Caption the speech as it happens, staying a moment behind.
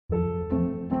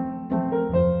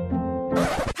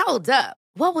Hold up.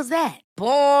 What was that?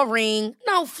 Boring.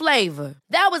 No flavor.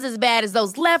 That was as bad as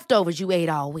those leftovers you ate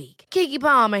all week. Keke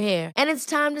Palmer here, and it's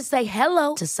time to say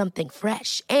hello to something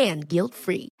fresh and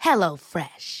guilt-free. Hello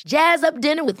Fresh. Jazz up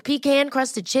dinner with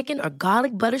pecan-crusted chicken or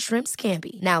garlic butter shrimp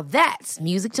scampi. Now that's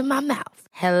music to my mouth.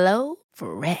 Hello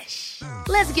Fresh.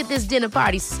 Let's get this dinner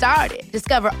party started.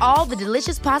 Discover all the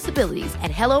delicious possibilities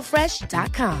at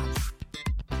hellofresh.com.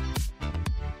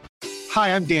 Hi,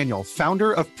 I'm Daniel,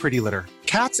 founder of Pretty Litter.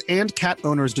 Cats and cat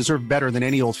owners deserve better than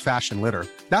any old-fashioned litter.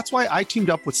 That's why I teamed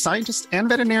up with scientists and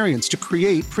veterinarians to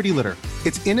create Pretty Litter.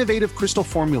 Its innovative crystal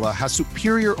formula has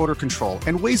superior odor control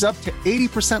and weighs up to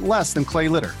 80% less than clay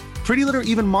litter. Pretty Litter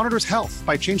even monitors health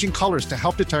by changing colors to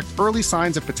help detect early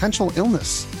signs of potential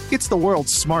illness. It's the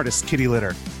world's smartest kitty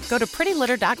litter. Go to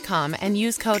prettylitter.com and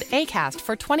use code ACAST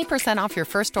for 20% off your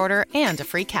first order and a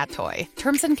free cat toy.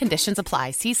 Terms and conditions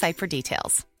apply. See site for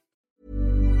details.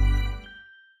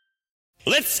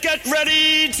 Let's get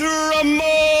ready to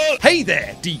rumble! Hey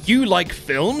there! Do you like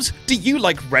films? Do you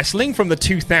like wrestling from the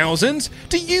 2000s?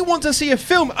 Do you want to see a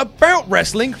film about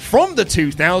wrestling from the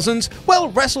 2000s?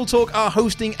 Well, WrestleTalk are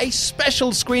hosting a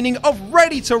special screening of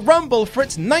Ready to Rumble for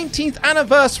its 19th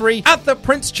anniversary at the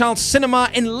Prince Charles Cinema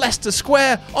in Leicester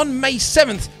Square on May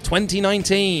 7th,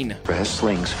 2019.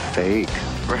 Wrestling's fake.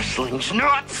 Wrestling's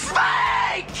not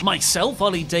fake! Myself,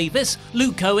 Ollie Davis,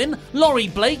 Luke Owen, Laurie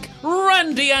Blake,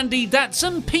 Randy Andy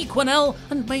Datson, Pete Quinnell,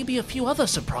 and maybe a few other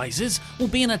surprises will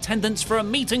be in attendance for a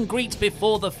meet and greet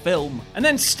before the film. And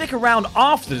then stick around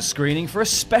after the screening for a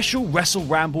special Wrestle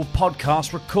Ramble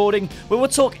podcast recording where we'll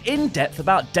talk in depth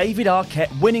about David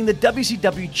Arquette winning the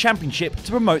WCW Championship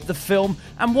to promote the film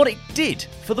and what it did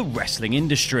for the wrestling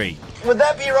industry. Would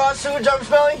that be raw sewage I'm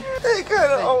smelling? I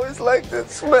kind of always like that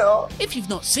smell. If you've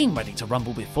not seen Ready to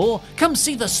Rumble before, come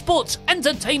see the sports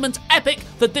entertainment epic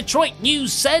the Detroit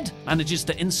News said manages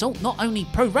to insult not only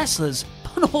pro wrestlers,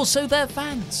 but also their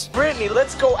fans. Brittany,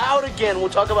 let's go out again. We'll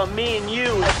talk about me and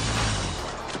you.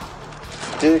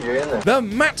 Dude, you're in there. The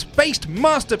mat-based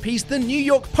masterpiece the New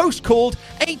York Post called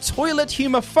a toilet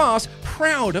humor farce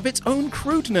proud of its own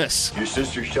crudeness. Your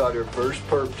sister shot her first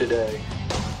perp today.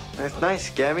 That's nice,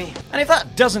 Gabby. And if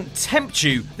that doesn't tempt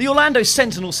you, the Orlando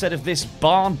Sentinel said of this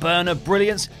barn burner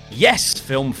brilliance, yes,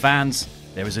 film fans,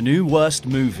 there is a new worst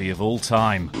movie of all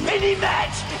time. Any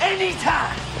match,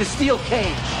 anytime! The steel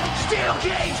cage. Steel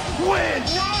Cage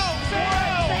wins!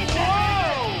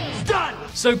 Done!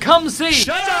 So come see...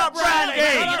 Shut up, Randy!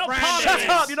 Shut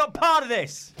up, you're not part of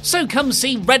this! So come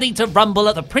see Ready to Rumble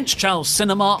at the Prince Charles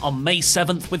Cinema on May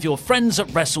 7th with your friends at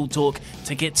WrestleTalk.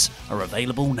 Tickets are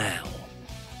available now.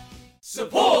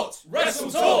 Support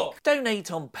WrestleTalk! Donate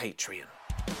on Patreon.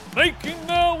 Making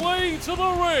their way to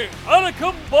the ring at a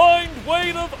combined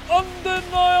weight of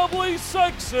undeniably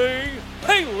sexy,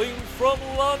 hailing from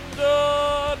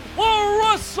London, the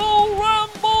Wrestle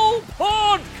Ramble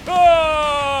Podcast!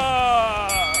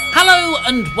 Hello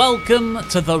and welcome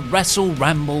to the Wrestle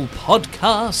Ramble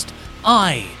Podcast.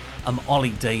 I am Ollie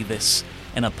Davis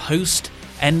in a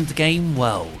post-Endgame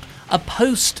world. A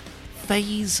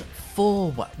post-Phase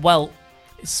 4... Well,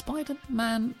 is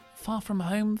Spider-Man Far From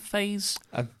Home Phase...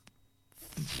 It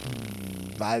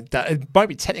might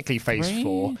be technically Phase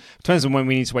 4. Depends on when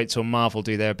we need to wait till Marvel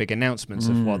do their big announcements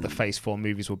of what the Phase 4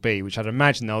 movies will be, which I'd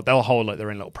imagine they'll hold like their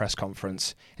own little press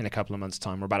conference in a couple of months'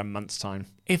 time, or about a month's time.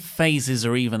 If phases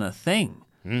are even a thing.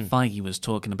 Feige was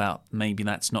talking about maybe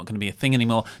that's not going to be a thing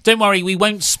anymore. Don't worry, we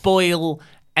won't spoil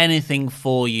anything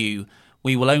for you.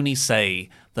 We will only say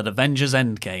that Avengers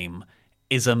Endgame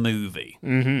is a movie.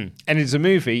 And it's a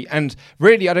movie, and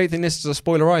really I don't think this is a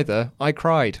spoiler either. I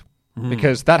cried.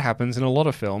 Because that happens in a lot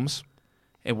of films.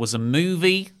 It was a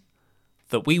movie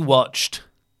that we watched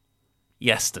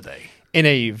yesterday. In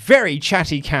a very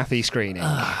chatty Kathy screening.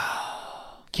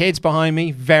 Kids behind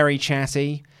me, very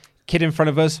chatty. Kid in front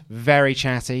of us, very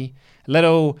chatty.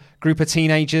 Little group of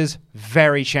teenagers,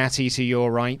 very chatty to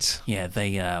your right. Yeah,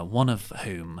 they one of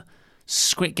whom...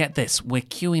 Get this, we're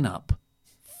queuing up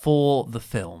for the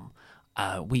film.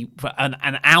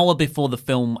 An hour before the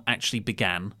film actually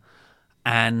began.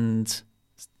 And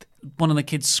one of the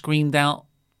kids screamed out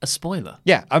a spoiler.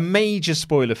 Yeah, a major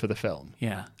spoiler for the film.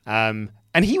 Yeah. And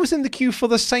he was in the queue for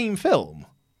the same film.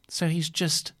 So he's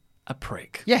just a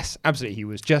prick. Yes, absolutely. He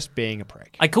was just being a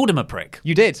prick. I called him a prick.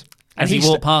 You did. As he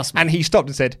walked past me. And he stopped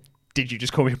and said, "Did you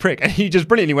just call me a prick?" And he just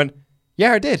brilliantly went,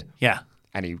 "Yeah, I did." Yeah.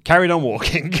 And he carried on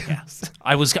walking. Yes.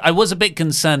 I was a bit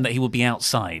concerned that he would be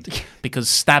outside because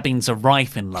stabbings are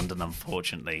rife in London,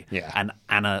 unfortunately. Yeah. And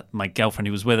Anna, my girlfriend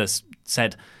who was with us,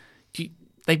 said, you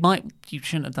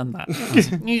shouldn't have done that.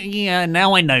 Yeah,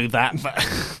 now I know that. But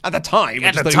at the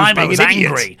time, I was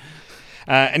angry.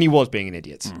 And he was being an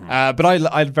idiot. But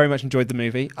I very much enjoyed the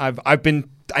movie. I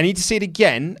need to see it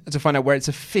again to find out where it's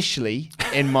officially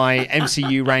in my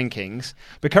MCU rankings.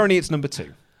 But currently it's number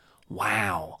 2.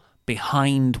 Wow.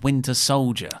 Behind Winter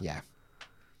Soldier. Yeah.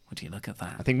 Would you look at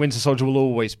that? I think Winter Soldier will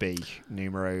always be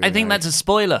numero. I think that's a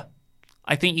spoiler.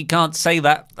 I think you can't say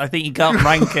that. I think you can't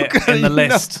rank it in the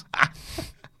list.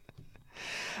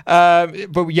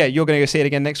 But yeah, you're going to go see it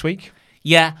again next week?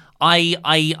 Yeah,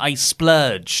 I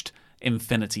splurged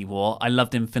Infinity War. I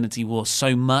loved Infinity War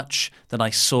so much that I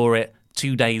saw it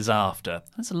 2 days after.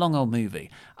 That's a long old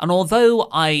movie. And although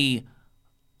I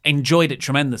enjoyed it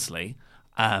tremendously,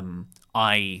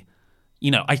 I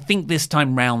think this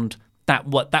time round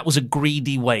that was a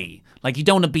greedy way. Like, you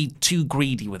don't want to be too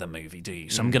greedy with a movie, do you?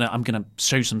 So I'm gonna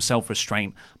show some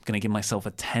self-restraint. I'm gonna give myself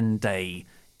a 10-day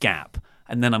gap,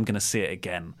 and then I'm gonna see it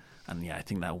again. And yeah, I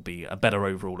think that will be a better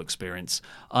overall experience.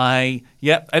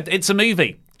 It's a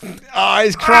movie. Oh,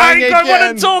 he's crying again. I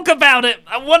want to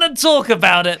talk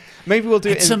about it. Maybe we'll do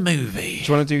it. It's a movie. Do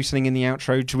you want to do something in the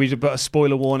outro? Should we put a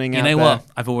spoiler warning out there? You know what?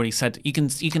 I've already said you can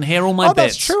hear all my bits. Oh,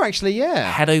 that's true, actually,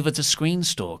 yeah. Head over to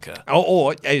Screenstalker.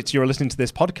 Or if you're listening to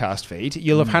this podcast feed,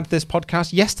 you'll have had this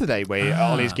podcast yesterday where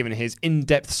Ollie's given his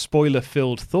in-depth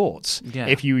spoiler-filled thoughts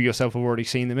if you yourself have already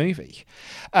seen the movie.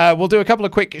 We'll do a couple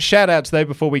of quick shout-outs, though,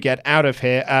 before we get out of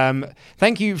here.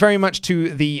 Thank you very much to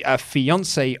the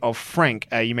fiancé of Frank.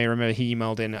 You may remember he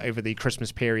emailed in over the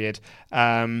Christmas period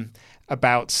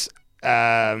about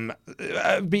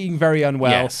being very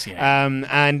unwell. Yes, yeah.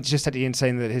 And just at the end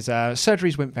saying that his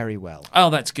surgeries went very well. Oh,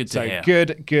 that's good to hear.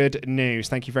 Good news.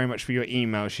 Thank you very much for your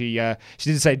email. She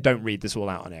did say don't read this all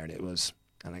out on air, and it was...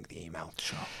 I like the email.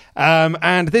 Sure.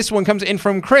 And this one comes in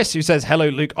from Chris, who says, hello,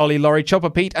 Luke, Ollie, Laurie, Chopper,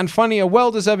 Pete, and finally a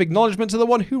well-deserved acknowledgement to the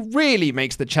one who really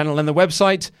makes the channel and the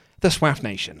website, the Swaff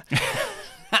Nation.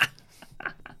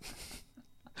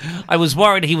 I was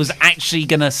worried he was actually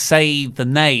going to say the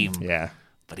name. Yeah.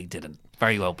 But he didn't.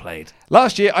 Very well played.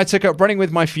 Last year, I took up running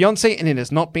with my fiancée, and it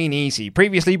has not been easy.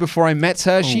 Previously, before I met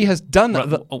her, she has done...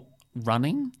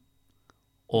 running?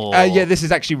 Or this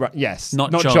is actually yes,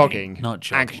 not jogging. Not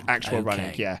jogging. Actual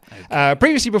running, yeah. Okay.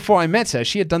 Previously, before I met her,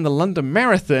 she had done the London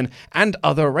Marathon and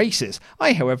other races.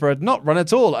 I, however, had not run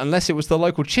at all, unless it was the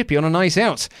local chippy on a night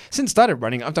out. Since started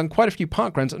running, I've done quite a few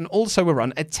parkruns and also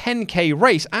run a 10k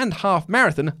race and half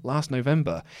marathon last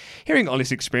November. Hearing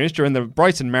Ollie's experience during the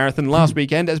Brighton Marathon last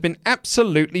weekend has been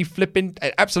absolutely flipping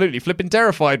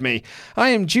terrified me. I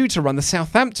am due to run the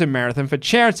Southampton Marathon for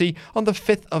charity on the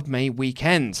 5th of May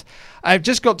weekend. I've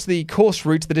just got to the course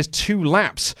route that is 2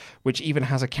 laps, which even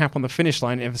has a cap on the finish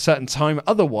line at a certain time.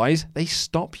 Otherwise, they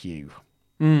stop you.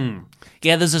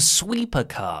 Yeah, there's a sweeper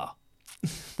car.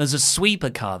 There's a sweeper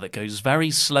car that goes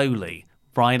very slowly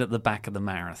right at the back of the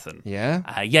marathon. Yeah?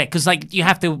 Because you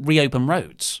have to reopen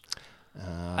roads.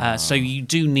 So you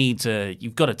do need to.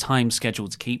 You've got a time schedule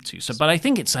to keep to. So, but I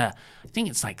think it's like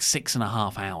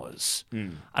 6.5 hours.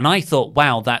 And I thought,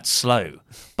 wow, that's slow.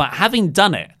 But having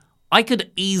done it, I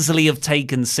could easily have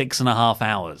taken 6.5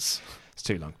 hours. It's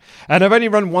too long. And I've only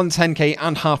run one 10k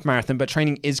and half marathon, but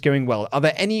training is going well. Are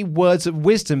there any words of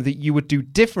wisdom that you would do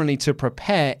differently to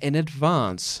prepare in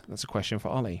advance? That's a question for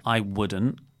Ollie. I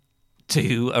wouldn't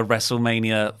do a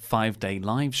WrestleMania 5-day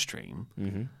live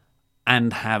stream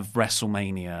and have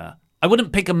WrestleMania. I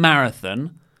wouldn't pick a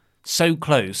marathon so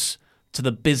close to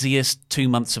the busiest 2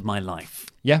 months of my life.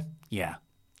 Yeah? Yeah.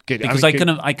 Good. Because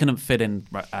I couldn't fit in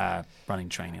running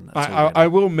training. I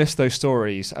will miss those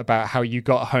stories about how you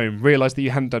got home, realised that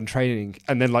you hadn't done training,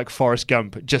 and then like Forrest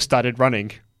Gump just started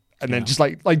running, and then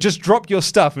just dropped your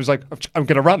stuff. It was like, I'm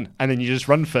going to run, and then you just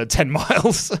run for 10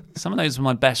 miles. Some of those were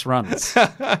my best runs.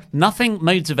 Nothing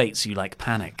motivates you like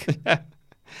panic.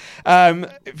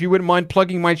 If you wouldn't mind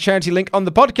plugging my charity link on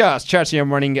the podcast. Charity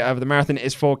I'm running over the marathon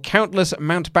is for Countless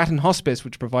Mountbatten Hospice,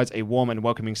 which provides a warm and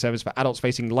welcoming service for adults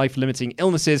facing life-limiting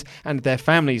illnesses and their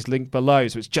families. Link below.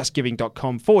 So it's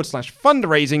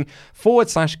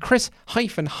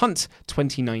justgiving.com/fundraising/Chris-Hunt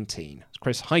 2019.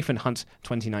 Chris-Hunt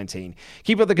 2019.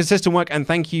 Keep up the consistent work, and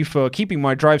thank you for keeping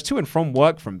my drives to and from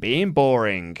work from being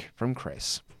boring. From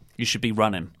Chris. You should be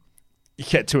running. You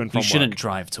get to and from work. You shouldn't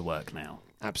drive to work now.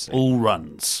 Absolutely. All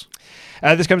runs.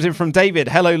 This comes in from David.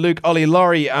 Hello, Luke, Ollie,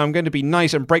 Laurie. I'm going to be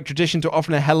nice and break tradition to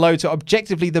offer a hello to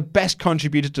objectively the best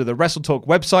contributor to the Wrestle Talk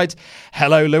website.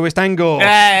 Hello, Lewis Dangle.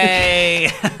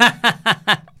 Hey!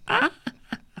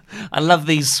 I love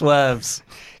these swerves.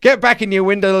 Get back in your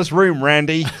windowless room,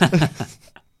 Randy.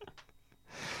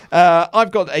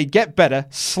 I've got a Get Better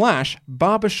 /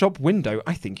 barbershop window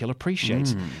I think you'll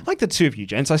appreciate. Like the two of you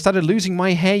gents, I started losing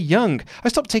my hair young. I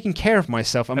stopped taking care of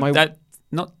myself and my...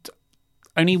 Not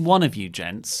only one of you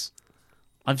gents.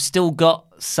 I've still got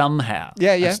some hair.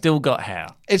 Yeah. I've still got hair.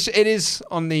 It is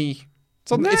on the.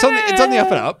 It's on the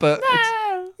up and up, but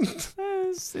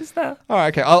Is there? all right.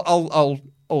 Okay, I'll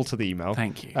alter the email.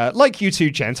 Thank you. Like you two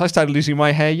gents, I started losing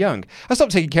my hair young. I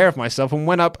stopped taking care of myself and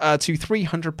went up to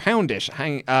 300 poundish.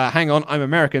 Hang on, I'm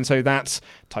American, so that's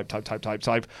type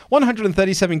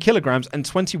 137 kilograms and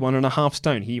 21.5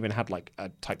 stone. He even had like a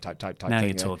type. Now thing you're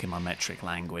there. talking my metric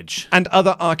language. And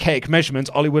other archaic measurements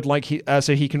Ollie would like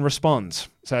so he can respond.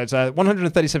 So it's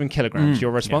 137 kilograms.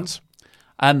 Your response?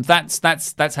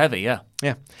 That's heavy, yeah.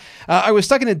 Yeah. I was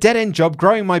stuck in a dead-end job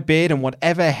growing my beard and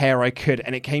whatever hair I could,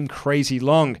 and it came crazy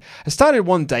long. I started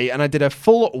one day and I did a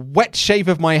full wet shave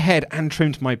of my head and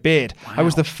trimmed my beard. Wow. I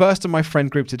was the first of my friend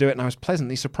group to do it, and I was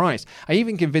pleasantly surprised. I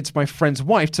even convinced my friend's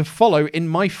wife to follow in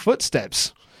my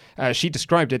footsteps. She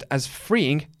described it as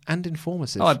freeing and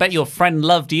informative. Oh, I bet your friend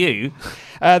loved you.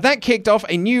 That kicked off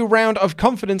a new round of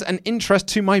confidence and interest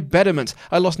to my betterment.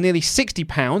 I lost nearly 60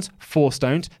 pounds, 4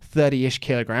 stones, 30-ish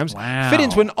kilograms, wow. fit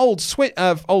into an old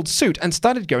suit and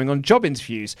started going on job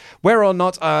interviews, whether or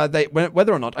not I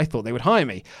thought they would hire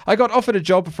me. I got offered a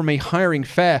job from a hiring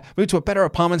fair, moved to a better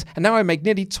apartment, and now I make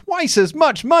nearly twice as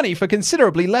much money for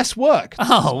considerably less work.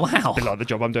 Oh, wow. A bit like the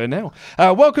job I'm doing now.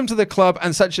 Welcome to the club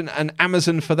and such an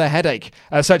Amazon for the headache.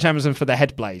 Search Amazon for the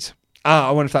head blaze.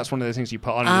 I wonder if that's one of the things you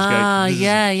put on and just go,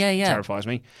 yeah. Terrifies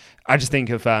me. I just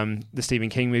think of the Stephen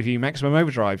King movie Maximum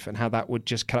Overdrive and how that would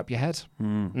just cut up your head.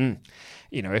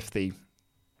 You know, if the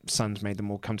suns made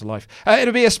them all come to life.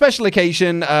 It'll be a special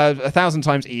occasion, 1,000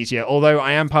 times easier, although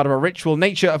I am part of a ritual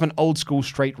nature of an old school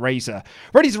straight razor.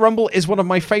 Ready to Rumble is one of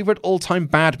my favourite all-time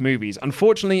bad movies.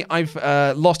 Unfortunately, I've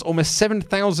lost almost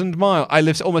 7,000 miles. I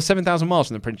lived almost 7,000 miles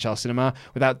from the Prince Charles Cinema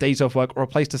without days off work or a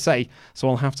place to stay, so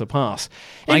I'll have to pass.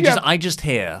 I just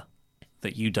hear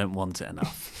that you don't want it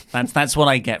enough. That's what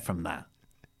I get from that.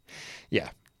 Yeah.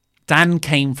 Dan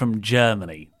came from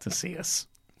Germany to see us.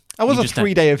 That was a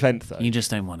 3-day event, though. You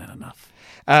just don't want it enough.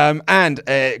 And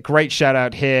a great shout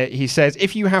out here. He says,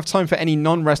 if you have time for any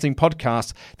non-wrestling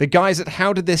podcasts, the guys at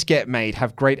How Did This Get Made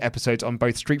have great episodes on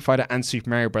both Street Fighter and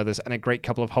Super Mario Brothers and a great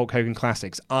couple of Hulk Hogan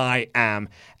classics. I am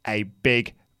a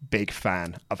big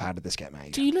fan of How Did This Get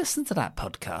Made. Do you listen to that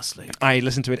podcast, Luke? I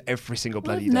listen to it every single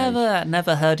bloody day.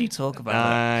 Never heard you talk about it.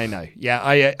 I know. Yeah,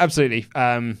 I absolutely.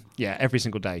 Every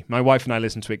single day. My wife and I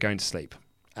listen to it going to sleep.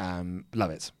 Love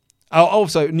it. Oh,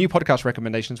 also, new podcast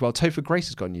recommendation as well. Topher Grace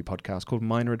has got a new podcast called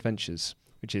Minor Adventures,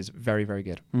 which is very, very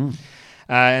good.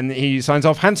 And he signs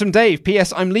off, Handsome Dave.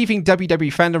 P.S. I'm leaving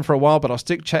WWE fandom for a while, but I'll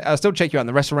still check you out on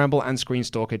the Wrestle Ramble and Screen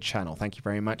Stalker channel. Thank you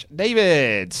very much,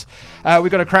 David. We've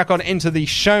got to crack on into the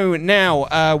show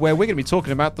now, where we're going to be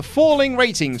talking about the falling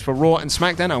ratings for Raw and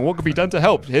SmackDown and what could be done to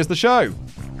help. Here's the show.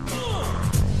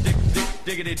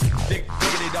 Diggity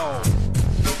dog.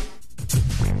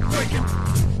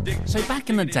 So back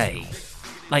in the day,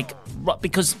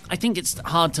 because I think it's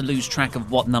hard to lose track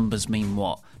of what numbers mean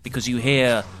what, because you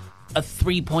hear a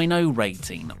 3.0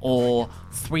 rating or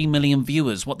 3 million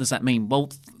viewers. What does that mean? Well,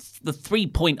 the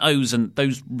 3.0s and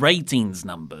those ratings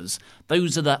numbers,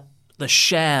 those are the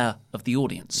share of the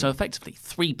audience. So effectively,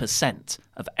 3%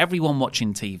 of everyone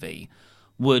watching TV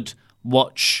would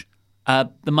watch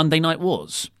the Monday Night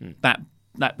Wars.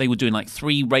 That they were doing like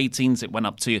 3 ratings. It went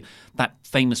up to that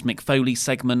famous Mick Foley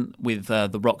segment with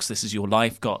The Rock's This Is Your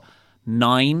Life got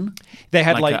 9. They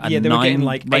had they were getting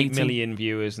like rating. 8 million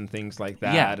viewers and things like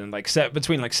that, Yeah. and like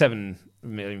between 7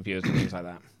 million viewers and things like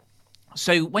that.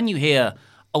 So when you hear,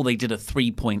 they did a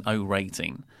 3.0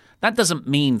 rating, that doesn't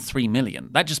mean 3 million.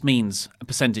 That just means a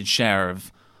percentage share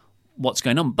of what's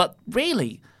going on. But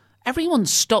really, everyone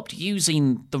stopped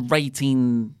using the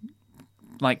rating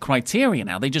criteria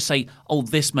now. They just say,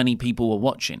 this many people were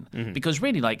watching. Mm-hmm. Because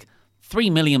really, 3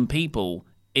 million people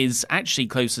is actually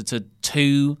closer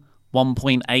to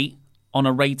 1.8 on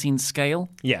a rating scale.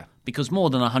 Yeah. Because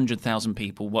more than 100,000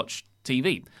 people watch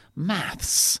TV.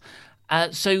 Maths.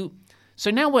 So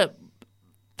now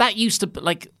there used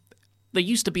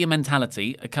to be a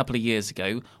mentality a couple of years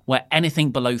ago where anything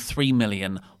below 3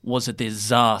 million was a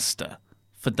disaster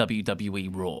for WWE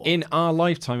Raw. In our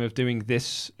lifetime of doing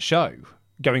this show,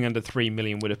 going under 3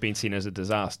 million would have been seen as a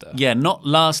disaster. Yeah, not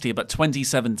last year, but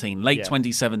 2017, late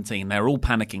 2017. They're all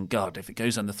panicking, God, if it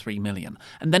goes under 3 million.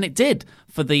 And then it did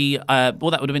for the, that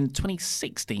would have been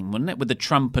 2016, wouldn't it, with the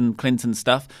Trump and Clinton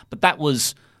stuff. But that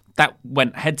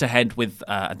went head-to-head with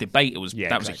a debate. Was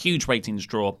a huge ratings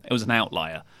draw. It was an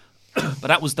outlier. But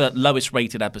that was the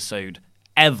lowest-rated episode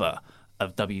ever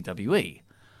of WWE.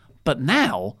 But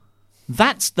now,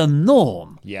 that's the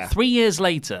norm. Yeah. 3 years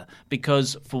later,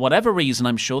 because for whatever reason,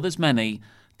 I'm sure there's many,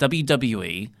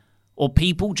 WWE Or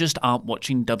people just aren't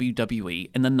watching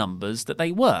WWE in the numbers that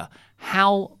they were.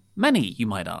 How many, you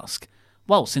might ask?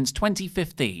 Well, since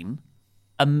 2015,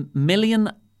 1.25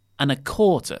 million,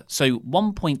 so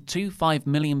 1.25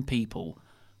 million people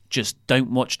just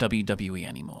don't watch WWE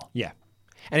anymore. Yeah.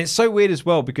 And it's so weird as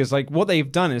well because like what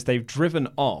they've done is they've driven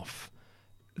off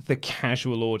the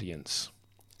casual audience.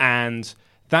 And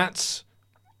that's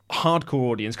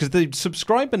hardcore audience because the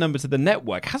subscriber number to the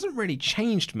network hasn't really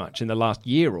changed much in the last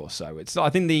year or so. I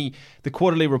think the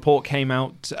quarterly report came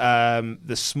out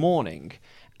this morning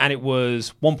and it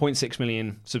was 1.6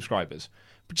 million subscribers,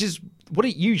 which is what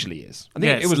it usually is. I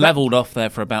think it was leveled off there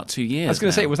for about 2 years. I was going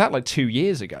to say it was that like 2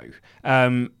 years ago.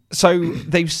 So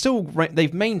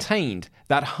they've maintained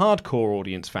that hardcore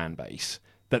audience fan base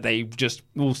that they just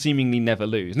will seemingly never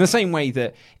lose. In the same way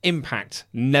that Impact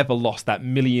never lost that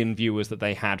million viewers that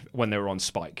they had when they were on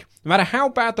Spike. No matter how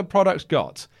bad the product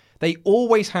got, they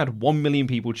always had 1 million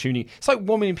people tuning. It's like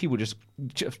 1 million people just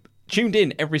tuned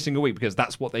in every single week because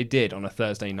that's what they did on a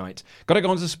Thursday night. Got to go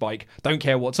onto Spike, don't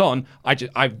care what's on,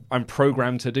 I'm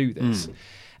programmed to do this.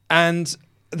 And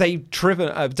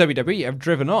WWE have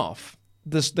driven off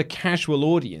the casual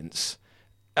audience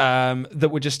that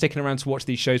were just sticking around to watch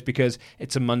these shows because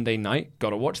it's a Monday night,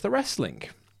 got to watch the wrestling.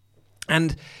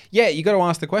 And yeah, you got to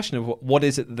ask the question of what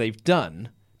is it that they've done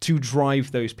to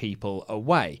drive those people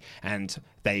away. And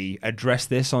they addressed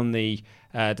this on the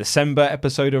December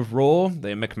episode of Raw. The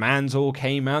McMahons all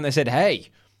came out and they said, hey,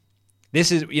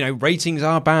 this is, ratings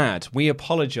are bad. We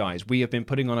apologize. We have been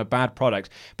putting on a bad product.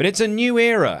 But it's a new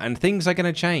era and things are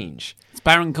going to change. It's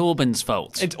Baron Corbin's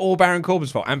fault. It's all Baron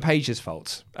Corbin's fault and Paige's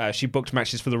fault. She booked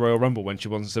matches for the Royal Rumble when she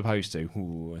wasn't supposed to.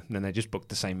 Ooh, and then they just booked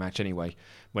the same match anyway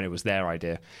when it was their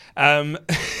idea.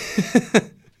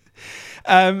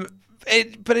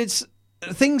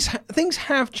 Things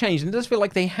have changed, and it does feel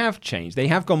like they have changed. They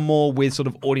have gone more with sort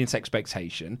of audience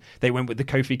expectation. They went with the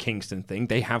Kofi Kingston thing.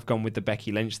 They have gone with the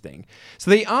Becky Lynch thing.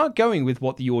 So they are going with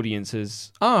what the audience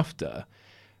is after,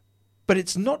 but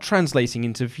it's not translating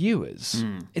into viewers.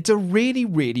 It's a really,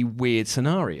 really weird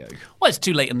scenario. Well, it's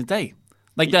too late in the day.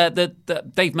 Like the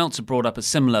Dave Meltzer brought up a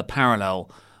similar parallel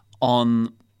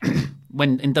on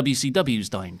when in WCW's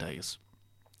dying days.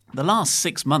 The last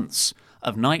 6 months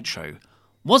of Nitro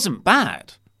wasn't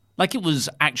bad. Like, it was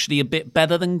actually a bit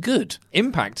better than good.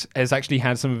 Impact has actually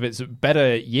had some of its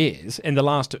better years in the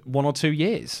last 1 or 2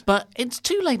 years. But it's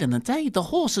too late in the day. The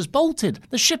horse has bolted.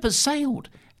 The ship has sailed.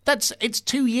 It's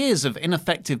 2 years of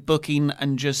ineffective booking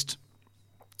and just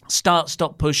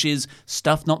start-stop pushes,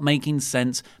 stuff not making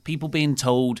sense, people being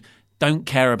told, don't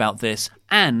care about this.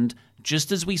 And,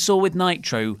 just as we saw with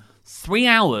Nitro, 3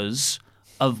 hours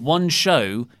of one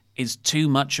show is too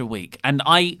much a week. And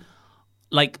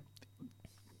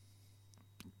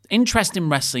interest in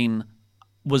wrestling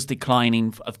was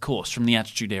declining, of course, from the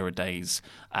Attitude Era days.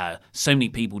 So many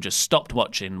people just stopped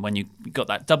watching when you got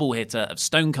that double hitter of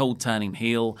Stone Cold turning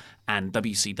heel and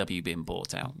WCW being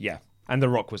bought out. Yeah, and The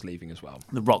Rock was leaving as well.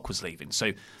 The Rock was leaving.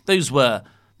 So those were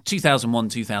 2001,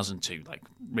 2002. Like,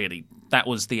 really, that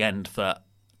was the end for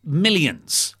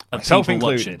millions of Myself people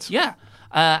included. watching. Yeah.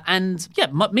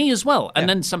 Me as well. And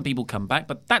then some people come back,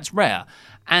 but that's rare.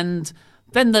 And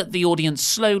then the audience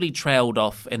slowly trailed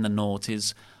off in the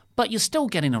noughties, but you're still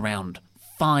getting around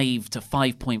 5 to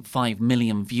 5.5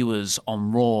 million viewers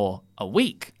on Raw a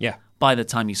week. Yeah. By the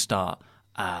time you start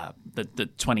the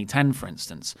 2010, for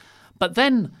instance. But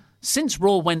then, since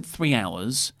Raw went 3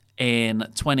 hours in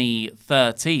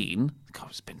 2013, God,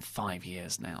 it's been 5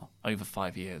 years now, over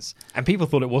 5 years. And people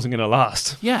thought it wasn't going to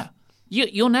last. Yeah.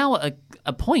 You're now at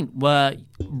a point where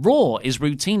Raw is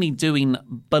routinely doing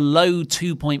below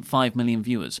 2.5 million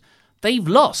viewers. They've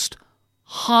lost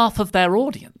half of their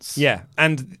audience. Yeah,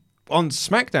 and on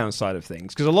SmackDown side of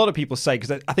things, because a lot of people say,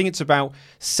 because I think it's about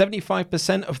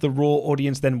 75% of the Raw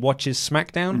audience then watches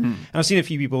SmackDown. Mm-hmm. And I've seen a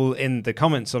few people in the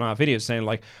comments on our videos saying,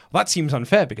 like, well, that seems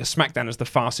unfair because SmackDown is the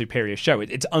far superior show.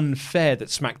 It's unfair that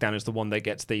SmackDown is the one that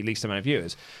gets the least amount of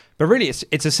viewers. But really,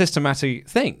 it's a systematic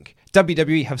thing.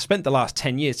 WWE have spent the last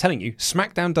 10 years telling you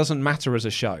SmackDown doesn't matter as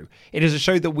a show. It is a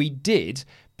show that we did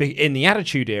in the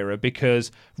Attitude Era because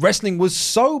wrestling was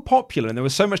so popular and there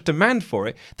was so much demand for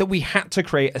it that we had to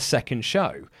create a second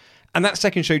show. And that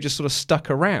second show just sort of stuck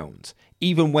around,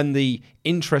 even when the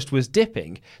interest was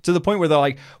dipping, to the point where they're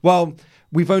like, well,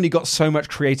 we've only got so much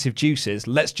creative juices,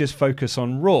 let's just focus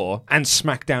on Raw, and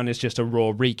SmackDown is just a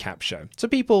Raw recap show. So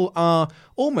people are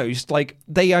almost like,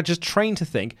 they are just trained to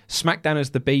think, SmackDown is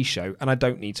the B show, and I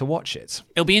don't need to watch it.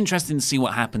 It'll be interesting to see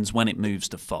what happens when it moves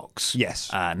to Fox. Yes.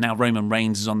 Now Roman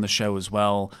Reigns is on the show as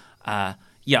well. I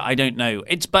don't know.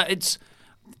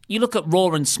 you look at Raw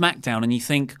and SmackDown and you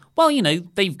think, well,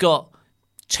 they've got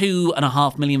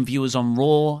 2.5 million viewers on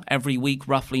Raw every week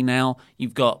roughly now.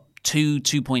 You've got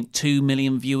 2.2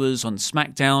 million viewers on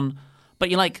SmackDown. But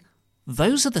you're like,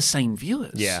 those are the same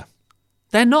viewers. Yeah.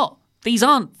 They're not. These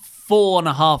aren't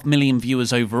 4.5 million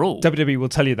viewers overall. WWE will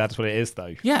tell you that's what it is,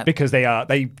 though. Yeah. Because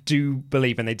they do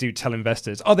believe and they do tell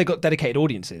investors, they've got dedicated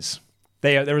audiences.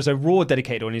 There is a Raw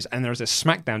dedicated audience and there is a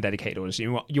SmackDown dedicated audience.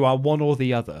 You are one or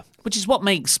the other. Which is what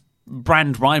makes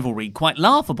brand rivalry quite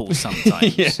laughable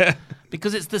sometimes. Yeah.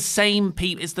 Because it's the same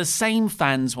people, it's the same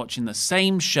fans watching the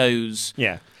same shows.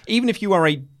 Yeah. Even if you are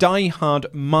a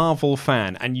diehard Marvel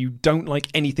fan and you don't like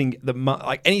anything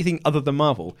anything other than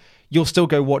Marvel, you'll still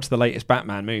go watch the latest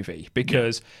Batman movie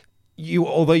because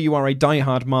although you are a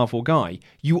diehard Marvel guy,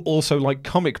 you also like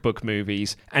comic book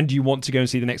movies and you want to go and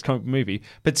see the next comic book movie,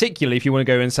 particularly if you want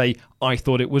to go and say, I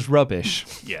thought it was rubbish.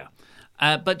 Yeah.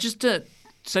 But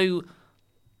so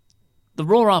the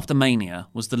Raw After Mania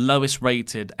was the lowest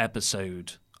rated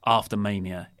episode after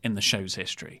Mania in the show's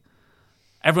history.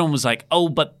 Everyone was like,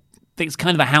 but it's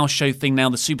kind of a house show thing now.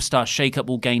 The Superstar Shake-Up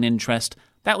will gain interest.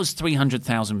 That was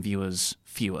 300,000 viewers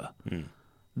fewer.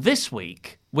 This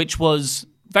week, which was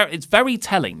it's very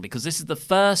telling because this is the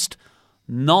first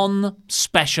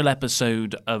non-special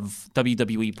episode of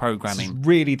WWE programming. It's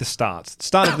really the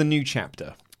start of the new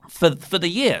chapter. For the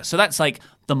year. So that's like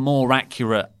the more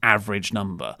accurate average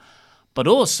number. But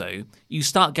also, you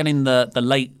start getting the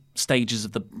late stages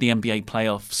of the NBA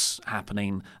playoffs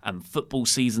happening, and football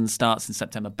season starts in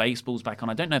September. Baseball's back on.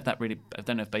 I don't know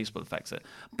if baseball affects it,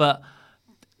 but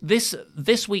this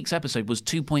week's episode was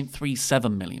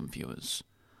 2.37 million viewers,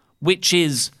 which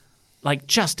is like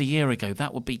just a year ago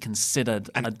that would be considered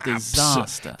a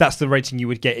disaster. That's the rating you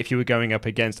would get if you were going up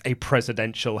against a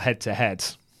presidential head-to-head.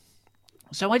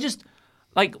 So I just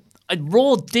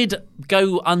Raw did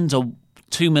go under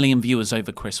 2 million viewers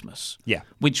over Christmas. Yeah,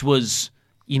 which was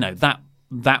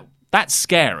that's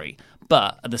scary,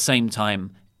 but at the same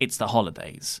time, it's the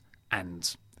holidays,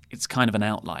 and it's kind of an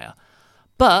outlier.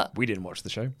 But we didn't watch the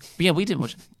show. Yeah, we didn't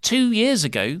watch. 2 years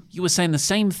ago, you were saying the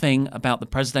same thing about the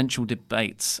presidential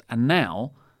debates, and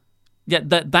now,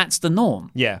 that's the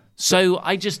norm. Yeah. So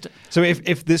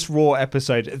if this Raw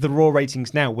episode, the Raw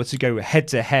ratings now were to go head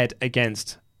to head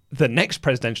against the next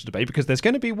presidential debate, because there's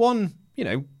going to be one,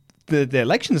 the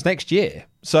elections next year.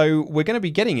 So we're going to be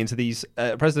getting into these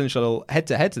presidential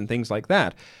head-to-heads and things like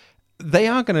that. They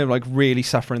are going to really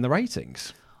suffer in the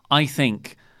ratings. I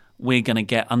think we're going to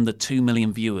get under 2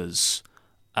 million viewers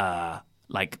in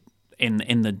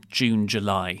the June,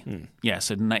 July. Yeah,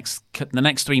 so the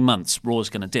next 3 months, Raw's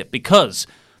going to dip because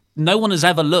no one has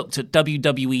ever looked at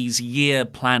WWE's year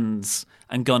plans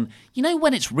and gone,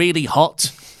 when it's really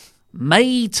hot?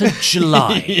 May to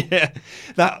July. Yeah.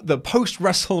 The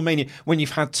post-WrestleMania, when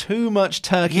you've had too much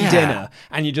turkey dinner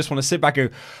and you just want to sit back and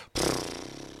go,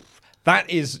 that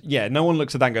is, no one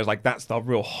looks at that and goes that's the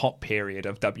real hot period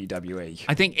of WWE.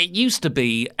 I think it used to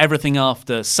be everything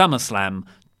after SummerSlam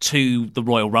to the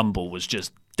Royal Rumble was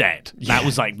just dead. Yeah. That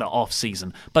was the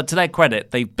off-season. But to their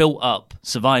credit, they built up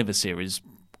Survivor Series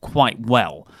quite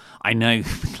well. I know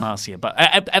last year, but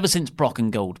ever since Brock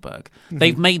and Goldberg,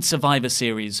 they've made Survivor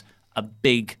Series a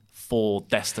big 4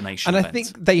 destination event. I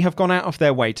think they have gone out of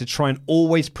their way to try and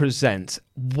always present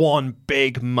one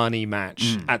big money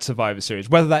match at Survivor Series,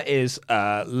 whether that is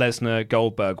Lesnar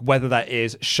Goldberg, whether that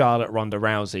is Charlotte Ronda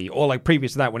Rousey, or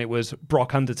previous to that when it was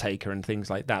Brock Undertaker and things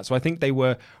like that. So I think they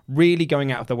were really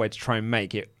going out of their way to try and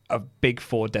make it a big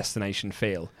 4 destination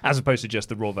feel, as opposed to just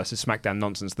the Raw versus SmackDown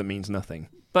nonsense that means nothing.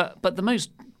 But the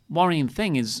most worrying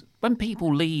thing is when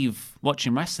people leave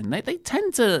watching wrestling, they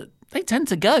tend to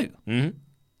go. Mm-hmm.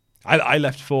 I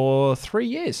left for 3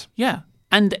 years. Yeah.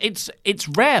 And it's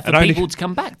rare for people to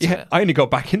come back to it. I only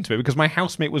got back into it because my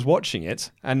housemate was watching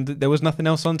it and there was nothing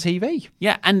else on TV.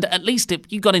 Yeah, and at least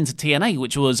you got into TNA,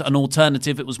 which was an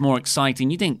alternative. It was more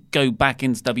exciting. You didn't go back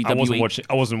into WWE.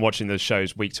 I wasn't watching those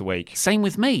shows week to week. Same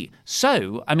with me.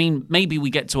 So, maybe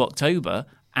we get to October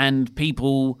and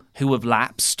people who have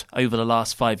lapsed over the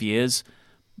last 5 years,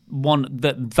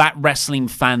 that wrestling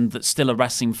fan that's still a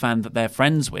wrestling fan that they're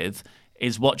friends with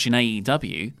is watching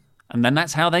AEW, and then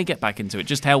that's how they get back into it,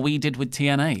 just how we did with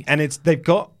TNA. And they've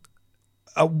got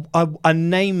a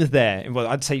name there. Well,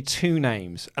 I'd say 2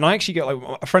 names. And I actually get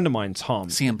a friend of mine, Tom.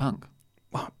 CM Punk.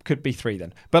 could be 3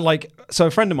 then. But like, so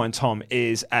a friend of mine, Tom,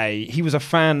 he was a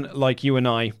fan like you and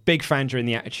I, big fan during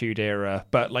the Attitude Era,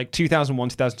 but like 2001,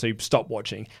 2002, stopped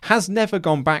watching, has never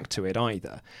gone back to it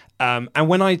either. And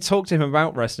when I talked to him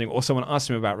about wrestling, or someone asked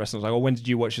him about wrestling, I was like, oh, when did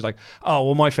you watch? He's like, oh,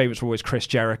 well, my favorites were always Chris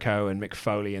Jericho and Mick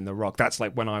Foley and The Rock. That's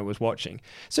like when I was watching.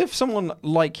 So if someone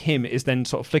like him is then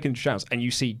sort of flicking through channels and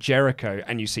you see Jericho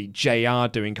and you see JR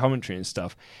doing commentary and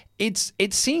stuff,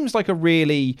 it seems like a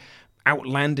really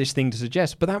outlandish thing to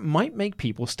suggest, but that might make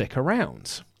people stick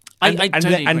around. And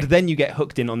then you get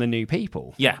hooked in on the new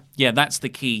people. Yeah, that's the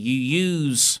key. You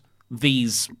use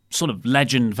these sort of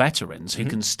legend veterans who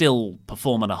can still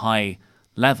perform at a high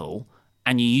level,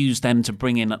 and you use them to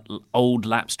bring in old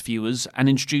lapsed viewers and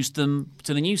introduce them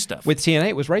to the new stuff. With TNA,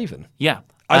 it was Raven. Yeah.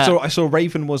 I saw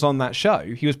Raven was on that show.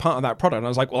 He was part of that product. And I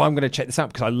was like, well, I'm going to check this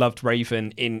out because I loved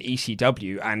Raven in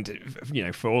ECW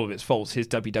and, for all of its faults, his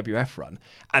WWF run.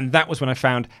 And that was when I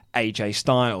found AJ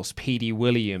Styles, P.D.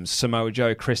 Williams, Samoa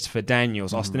Joe, Christopher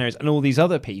Daniels, Austin Aries, and all these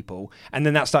other people. And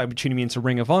then that started tuning me into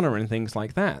Ring of Honor and things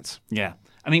like that. Yeah.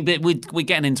 I mean, we're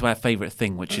getting into our favourite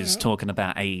thing, which is talking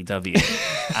about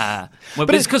AEW.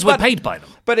 But it's because we're paid by them.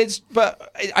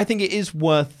 But I think it is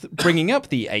worth bringing up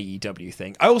the AEW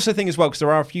thing. I also think as well, because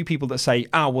there are a few people that say,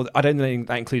 well, I don't think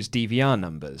that includes DVR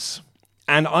numbers.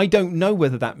 And I don't know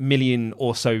whether that million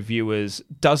or so viewers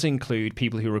does include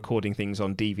people who are recording things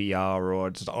on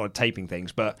DVR or taping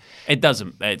things. But it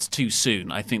doesn't. It's too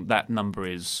soon. I think that number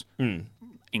is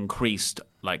increased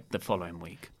like the following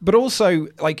week. But also,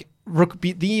 like,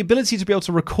 the ability to be able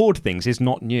to record things is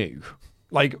not new.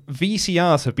 Like,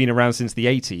 VCRs have been around since the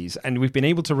 80s, and we've been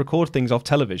able to record things off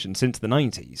television since the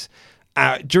 90s.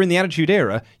 During the Attitude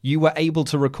Era, you were able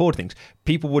to record things.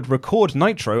 People would record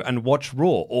Nitro and watch Raw,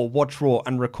 or watch Raw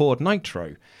and record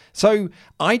Nitro. So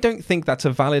I don't think that's a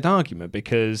valid argument,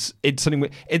 because it's something.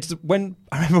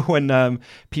 I remember when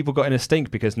people got in a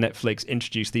stink because Netflix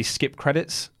introduced the skip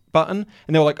credits button,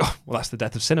 and they were like, oh, well, that's the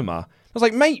death of cinema. I was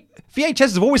like, mate,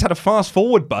 VHS have always had a fast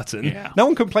forward button. Yeah. No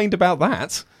one complained about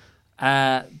that.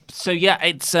 So yeah,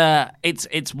 it's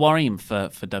worrying for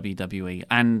WWE,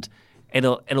 and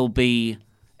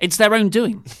it's their own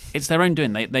doing. It's their own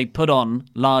doing. They put on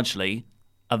largely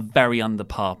a very under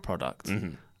par product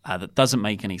that doesn't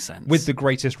make any sense, with the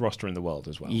greatest roster in the world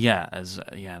as well. Yeah,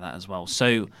 that as well.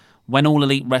 So when All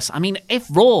Elite Wrestling, I mean, if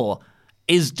Raw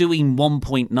is doing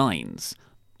 1.9s.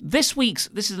 This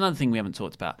is another thing we haven't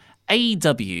talked about.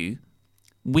 AEW,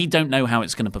 we don't know how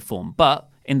it's going to perform, but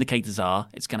indicators are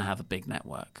it's going to have a big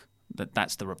network.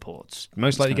 That's the reports.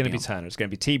 Most likely going to be Turner. It's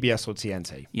going to be TBS or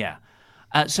TNT. Yeah.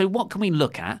 So what can we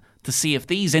look at to see if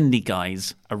these indie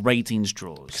guys are ratings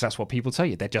draws? Because that's what people tell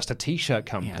you. They're just a T-shirt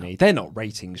company. Yeah. They're not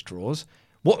ratings draws.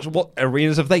 What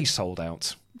arenas have they sold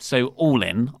out? So All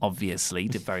In, obviously,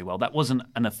 did very well. That wasn't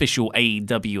an official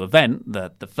AEW event.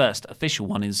 The first official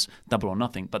one is Double or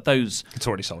Nothing. But those... It's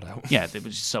already sold out. Yeah, it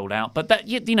was sold out. But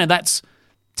that's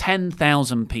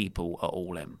 10,000 people at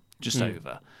All In, just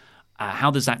over.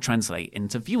 How does that translate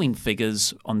into viewing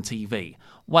figures on TV?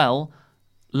 Well,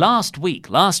 last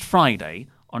Friday,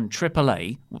 on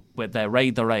AAA, with their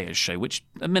Rey the Reyes show, which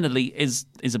admittedly is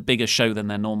a bigger show than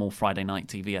their normal Friday night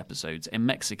TV episodes, in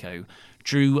Mexico,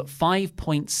 drew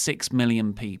 5.6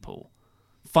 million people.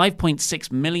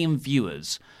 5.6 million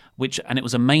viewers, and it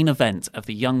was a main event of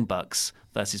the Young Bucks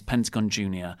versus Pentagon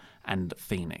Jr. and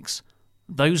Phoenix.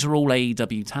 Those are all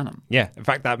AEW talent. Yeah, in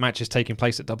fact, that match is taking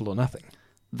place at Double or Nothing.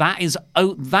 That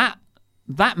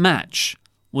match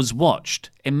was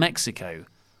watched in Mexico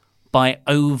by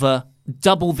over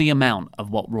double the amount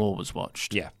of what Raw was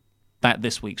watched. Yeah.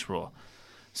 This week's Raw.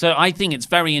 So I think it's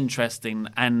very interesting,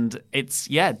 and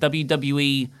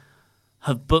WWE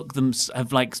have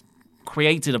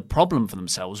created a problem for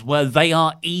themselves where they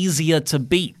are easier to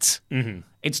beat. Mm-hmm.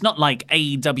 It's not like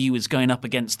AEW is going up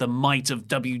against the might of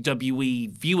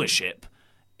WWE viewership.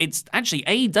 It's actually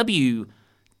AEW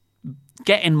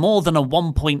getting more than a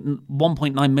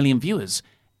 1.9 million viewers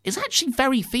is actually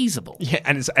very feasible. Yeah,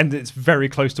 and it's very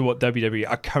close to what WWE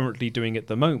are currently doing at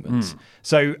the moment.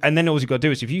 So, and then all you've got to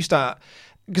do is if you start...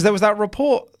 Because there was that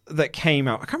report that came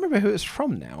out. I can't remember who it's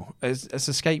from now. It's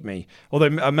escaped me. Although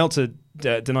Meltzer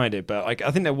denied it, but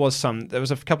I think there was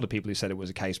a couple of people who said it was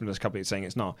a case, but there's a couple who saying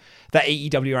it's not. That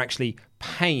AEW are actually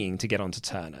paying to get onto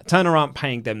Turner. Turner aren't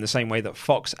paying them the same way that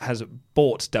Fox has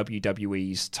bought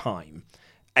WWE's time.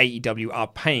 AEW are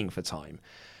paying for time.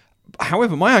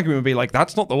 However, my argument would be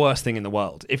that's not the worst thing in the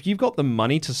world. If you've got the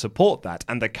money to support that,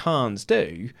 and the Khans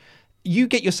do, you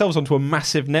get yourselves onto a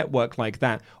massive network like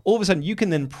that. All of a sudden, you can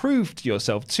then prove to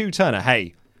yourself, to Turner,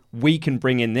 hey, we can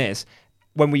bring in this.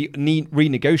 When we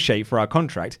renegotiate for our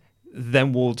contract,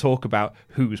 then we'll talk about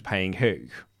who's paying who.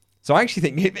 So I actually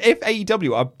think if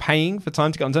AEW are paying for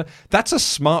time to get on time, that's a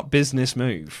smart business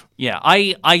move. Yeah,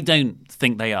 I don't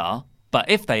think they are, but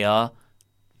if they are,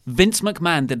 Vince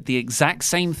McMahon did the exact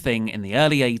same thing in the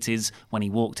early 80s when he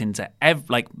walked into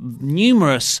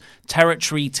numerous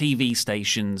territory TV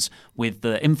stations with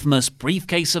the infamous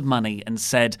briefcase of money and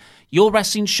said, your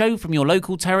wrestling show from your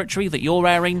local territory that you're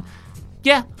airing,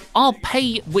 yeah, I'll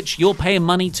pay which you're paying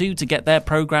money to get their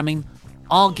programming.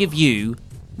 I'll give you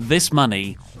this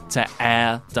money to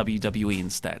air WWE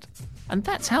instead. And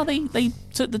that's how they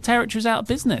took the territories out of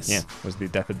business. Yeah, was the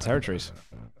death of the territories.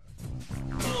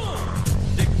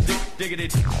 Diggity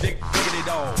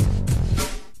dog.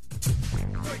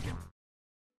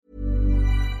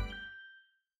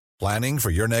 Planning for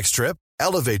your next trip?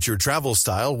 Elevate your travel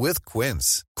style with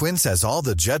Quince. Quince has all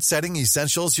the jet-setting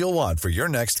essentials you'll want for your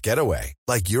next getaway,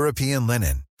 like European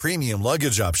linen, premium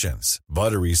luggage options,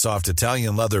 buttery soft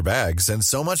Italian leather bags, and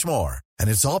so much more.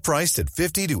 And it's all priced at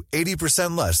 50 to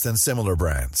 80% less than similar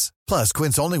brands. Plus,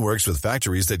 Quince only works with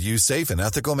factories that use safe and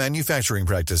ethical manufacturing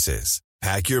practices.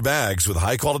 Pack your bags with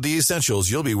high-quality essentials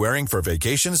you'll be wearing for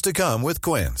vacations to come with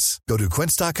Quince. Go to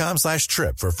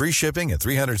quince.com/trip for free shipping and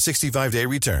 365-day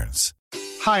returns.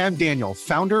 Hi, I'm Daniel,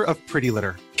 founder of Pretty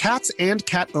Litter. Cats and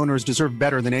cat owners deserve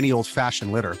better than any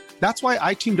old-fashioned litter. That's why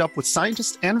I teamed up with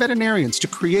scientists and veterinarians to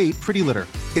create Pretty Litter.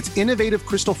 Its innovative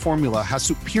crystal formula has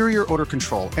superior odor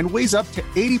control and weighs up to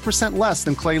 80% less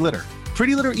than clay litter.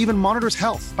 Pretty Litter even monitors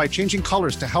health by changing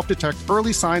colors to help detect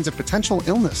early signs of potential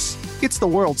illness. It's the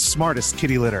world's smartest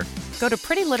kitty litter. Go to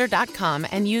prettylitter.com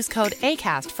and use code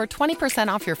ACAST for 20%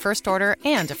 off your first order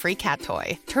and a free cat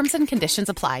toy. Terms and conditions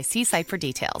apply. See site for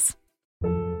details.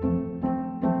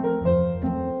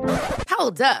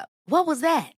 Hold up. What was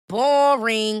that?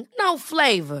 Boring. No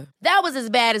flavor. That was as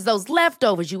bad as those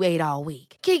leftovers you ate all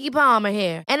week. Keke Palmer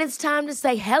here, and it's time to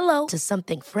say hello to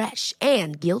something fresh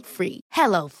and guilt-free.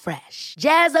 Hello Fresh.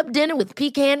 Jazz up dinner with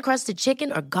pecan-crusted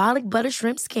chicken or garlic butter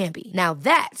shrimp scampi. Now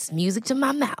that's music to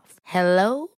my mouth.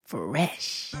 Hello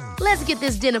Fresh. Let's get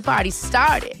this dinner party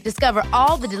started. Discover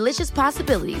all the delicious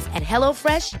possibilities at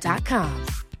hellofresh.com.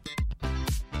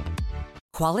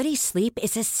 Quality sleep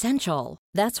is essential.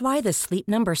 That's why the Sleep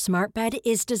Number Smart Bed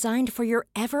is designed for your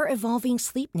ever-evolving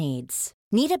sleep needs.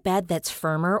 Need a bed that's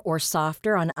firmer or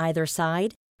softer on either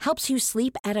side? Helps you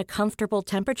sleep at a comfortable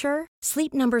temperature?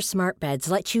 Sleep Number Smart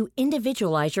Beds let you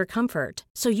individualize your comfort,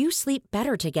 so you sleep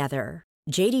better together.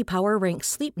 J.D. Power ranks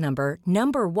Sleep Number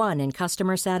number 1 in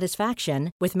customer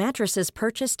satisfaction with mattresses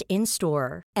purchased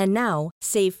in-store. And now,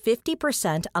 save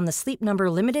 50% on the Sleep Number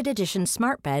Limited Edition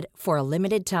Smart Bed for a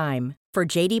limited time. For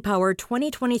J.D. Power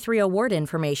 2023 award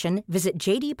information, visit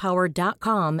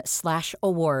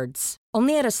jdpower.com/awards.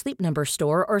 Only at a Sleep Number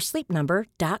store or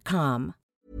sleepnumber.com.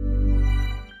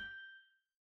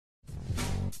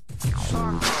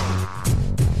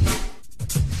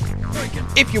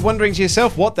 If you're wondering to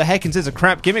yourself what the heckins is a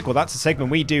crap gimmick, well, that's a segment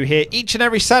we do here each and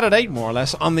every Saturday, more or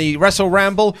less, on the Wrestle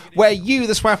Ramble, where you,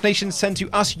 the SWAF Nation, send to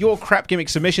us your crap gimmick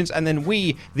submissions, and then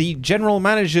we, the general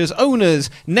managers, owners,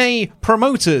 nay,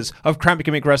 promoters of crap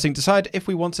gimmick wrestling, decide if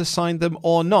we want to sign them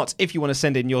or not. If you want to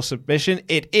send in your submission,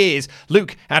 it is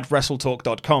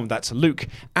luke@wrestletalk.com. That's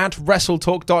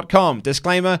luke@wrestletalk.com.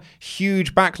 Disclaimer,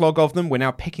 huge backlog of them. We're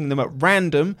now picking them at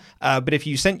random, but if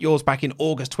you sent yours back in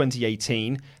August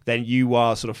 2018, then you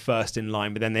are sort of first in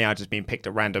line, but then they are just being picked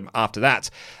at random after that.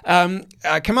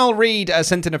 Kamal Reed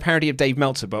sent in a parody of Dave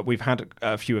Meltzer, but we've had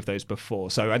a few of those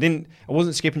before, so I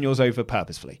wasn't skipping yours over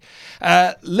purposefully.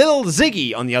 Lil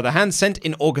Ziggy, on the other hand, sent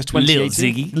in August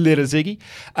 2018. Little Ziggy.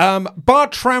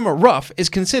 Bartram Ruff is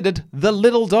considered the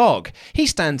little dog. He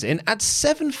stands in at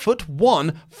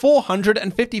 7'1",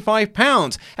 455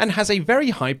 pounds, and has a very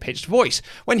high-pitched voice.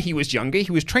 When he was younger,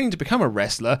 he was trained to become a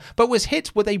wrestler, but was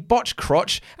hit with a botched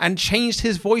crotch and changed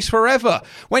his voice forever.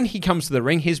 When he comes to the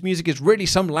ring, his music is really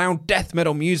some loud death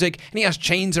metal music, and he has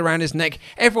chains around his neck.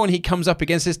 Everyone he comes up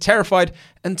against is terrified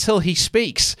until he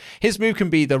speaks. His move can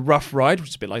be the Rough Ride, which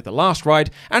is a bit like the Last Ride,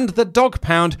 and the Dog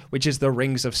Pound, which is the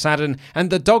Rings of Saturn, and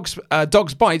the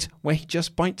Dog's Bite, where he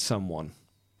just bites someone.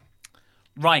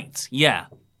 Right, yeah.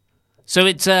 So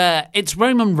it's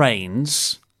Roman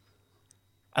Reigns,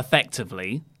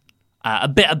 effectively, a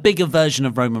bigger version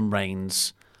of Roman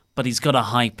Reigns, but he's got a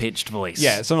high-pitched voice.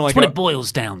 Yeah, something like what it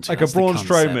boils down to. Like a Braun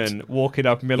Strowman walking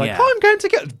up and being like, Yeah. I'm going to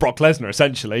get... Brock Lesnar,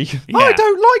 essentially. Yeah. I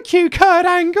don't like you, Kurt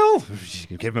Angle.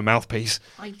 Give him a mouthpiece.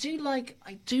 I do like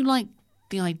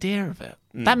the idea of it.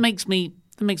 That makes me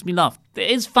laugh.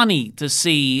 It is funny to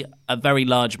see a very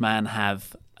large man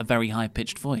have a very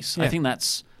high-pitched voice. Yeah. I think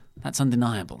that's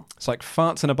undeniable. It's like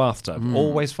farts in a bathtub.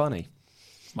 Always funny.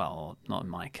 Well, not in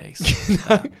my case.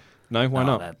 No, why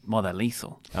not? They're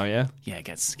lethal. Oh, yeah? Yeah, it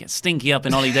gets stinky up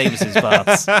in Ollie Davis's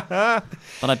baths. But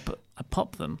I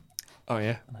pop them. Oh,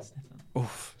 yeah.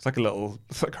 Oof, it's like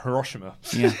Hiroshima.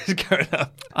 Yeah. Going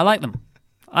up. I like them.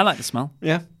 I like the smell.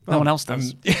 Yeah. No one else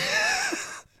does.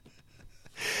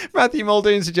 Matthew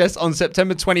Muldoon suggests on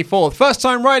September 24th, first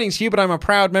time writing to you, but I'm a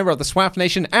proud member of the SWAF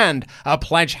Nation and a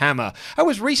Pledgehammer. I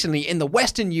was recently in the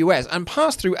western US and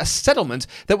passed through a settlement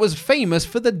that was famous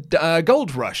for the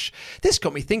gold rush. This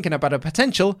got me thinking about a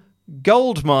potential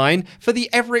gold mine for the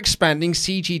ever-expanding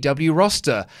CGW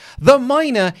roster. The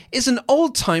Miner is an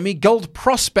old-timey gold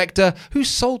prospector whose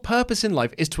sole purpose in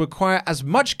life is to acquire as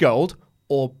much gold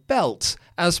or belt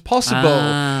as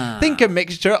possible. Think a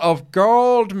mixture of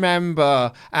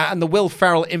Goldmember and the Will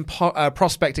Ferrell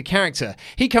prospector character.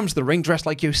 He comes to the ring dressed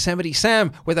like Yosemite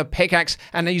Sam with a pickaxe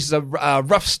and uses a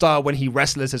rough style when he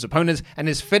wrestles his opponents, and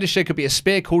his finisher could be a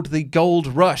spear called the Gold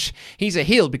Rush. He's a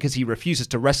heel because he refuses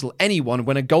to wrestle anyone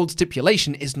when a gold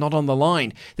stipulation is not on the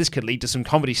line. This could lead to some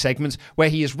comedy segments where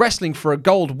he is wrestling for a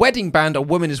gold wedding band a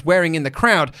woman is wearing in the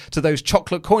crowd to those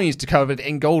chocolate coins covered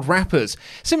in gold wrappers.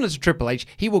 Similar to Triple H,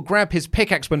 he will grab his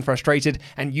pickaxe when frustrated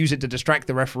and use it to distract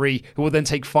the referee, who will then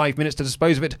take 5 minutes to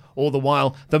dispose of it. All the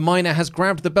while, the Miner has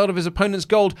grabbed the belt of his opponent's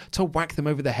gold to whack them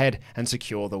over the head and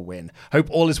secure the win. Hope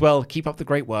all is well. Keep up the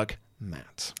great work,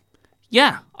 Matt.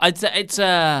 Yeah, I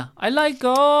like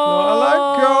gold. I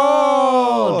like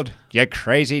gold. You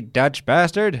crazy Dutch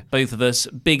bastard. Both of us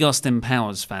big Austin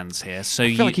Powers fans here. So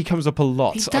I feel like he comes up a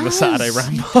lot on the Saturday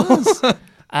Ramble. He does.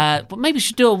 But maybe we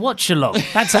should do a watch along.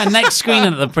 That's our next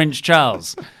screening at the Prince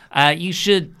Charles. You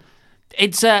should.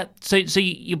 It's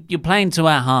you're playing to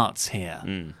our hearts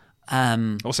here.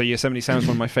 Also, Yosemite Sam's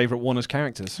one of my favourite Warner's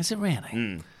characters. Is it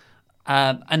really?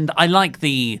 And I like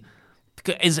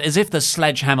as if the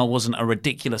sledgehammer wasn't a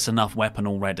ridiculous enough weapon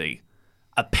already.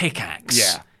 A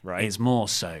pickaxe, is more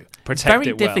so. Protect it's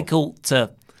very difficult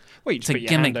to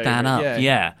gimmick that up.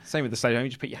 Yeah. Same with the sledgehammer. You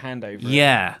just put your hand over it.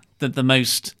 Yeah. The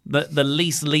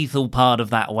least lethal part of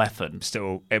that weapon.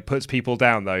 Still, it puts people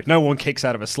down though. No one kicks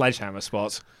out of a sledgehammer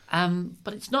spot.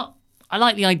 But it's not. I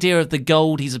like the idea of the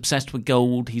gold. He's obsessed with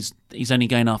gold. He's only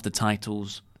going after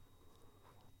titles.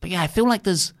 But yeah, I feel like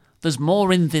there's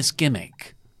more in this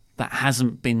gimmick that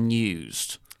hasn't been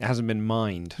used. It hasn't been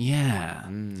mined. Yeah,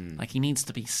 like he needs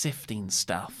to be sifting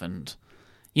stuff and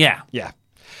yeah.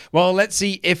 Well, let's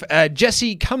see if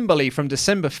Jesse Cumberly from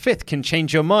December 5th can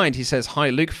change your mind. He says, hi,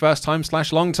 Luke, first time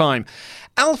 / long time.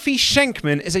 Alfie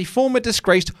Schenkman is a former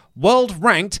disgraced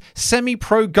world-ranked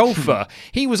semi-pro golfer.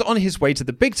 He was on his way to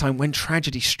the big time when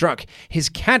tragedy struck. His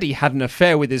caddy had an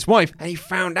affair with his wife, and he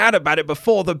found out about it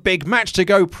before the big match to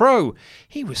go pro.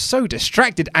 He was so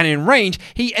distracted and in range,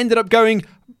 he ended up going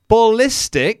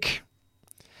ballistic.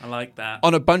 I like that.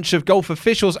 On a bunch of golf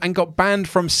officials and got banned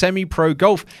from semi-pro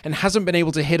golf and hasn't been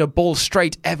able to hit a ball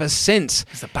straight ever since.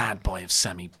 He's the bad boy of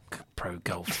semi-pro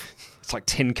golf. It's like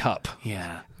Tin Cup.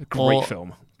 Yeah. Great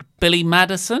film. Billy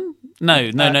Madison? No.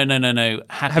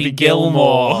 Happy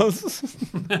Gilmore.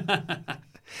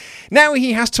 Now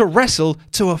he has to wrestle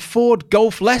to afford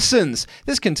golf lessons.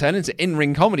 This can turn into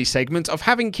in-ring comedy segments of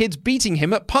having kids beating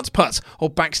him at putt-putt, or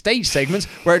backstage segments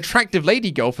where attractive lady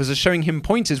golfers are showing him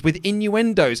pointers with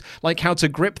innuendos, like how to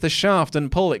grip the shaft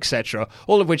and pull, etc.,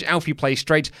 all of which Alfie plays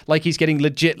straight like he's getting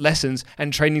legit lessons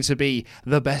and training to be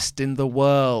the best in the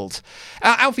world.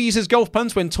 Alfie uses golf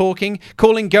puns when talking,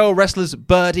 calling girl wrestlers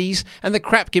birdies, and the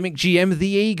crap gimmick GM the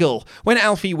Eagle. When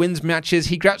Alfie wins matches,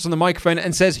 he grabs on the microphone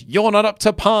and says, "You're not up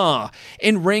to par."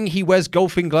 In ring, he wears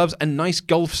golfing gloves and nice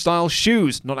golf-style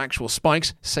shoes, not actual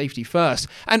spikes, safety first,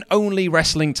 and only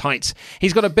wrestling tights.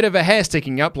 He's got a bit of a hair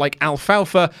sticking up like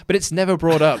alfalfa, but it's never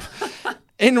brought up.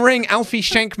 In ring, Alfie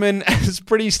Schenkman has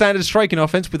pretty standard striking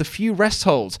offense with a few rest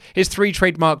holds. His 3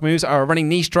 trademark moves are a running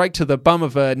knee strike to the bum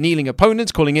of a kneeling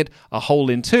opponent, calling it a hole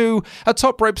in 2, a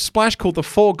top rope splash called the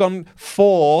foregone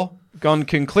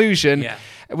conclusion,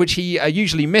 which he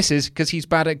usually misses because he's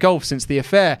bad at golf since the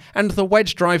affair, and the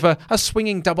wedge driver, a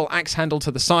swinging double axe handle to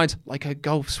the side like a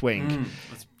golf swing.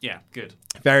 Yeah, good.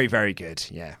 Very, very good,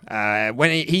 yeah.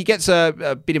 When he gets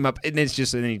beat him up, then he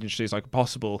introduces like a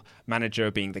possible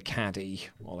manager being the caddy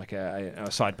or like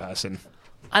a side person.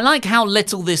 I like how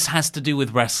little this has to do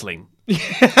with wrestling.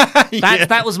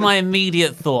 That was my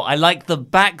immediate thought. I like the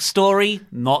backstory,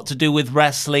 not to do with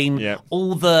wrestling. Yeah.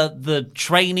 All the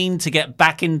training to get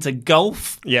back into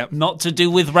golf, not to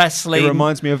do with wrestling. It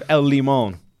reminds me of El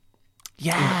Limon.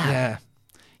 Yeah,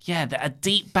 a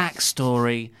deep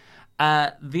backstory.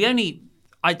 I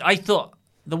thought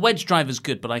the wedge driver's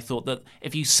good, but I thought that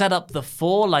if you set up the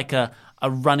 4 like a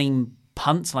running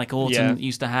punt like Orton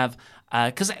used to have,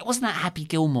 Because wasn't that Happy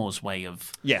Gilmore's way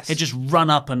of... Yes. He'd just run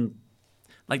up and...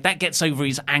 Like, that gets over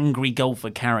his angry golfer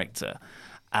character.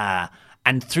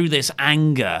 And through this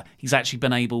anger, he's actually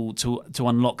been able to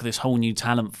unlock this whole new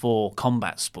talent for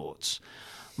combat sports.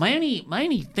 My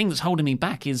only thing that's holding me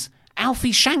back is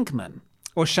Alfie Shankman.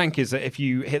 Well, shank is that if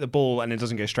you hit the ball and it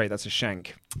doesn't go straight, that's a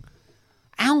shank.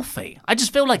 Alfie. I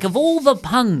just feel like of all the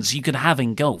puns you could have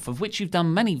in golf, of which you've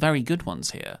done many very good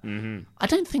ones here, I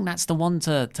don't think that's the one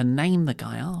to name the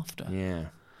guy after. Yeah.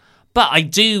 But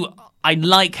I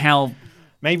like how...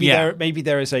 Maybe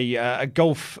there is a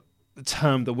golf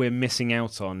term that we're missing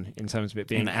out on in terms of it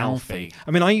being Alfie.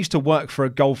 I mean, I used to work for a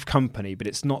golf company, but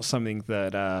it's not something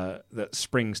that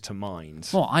springs to mind.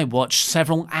 Well, I watched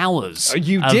several hours of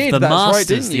the that's Masters right,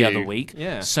 didn't the you? other week.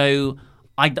 Yeah. So,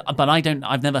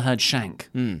 I've never heard shank.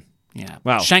 Yeah.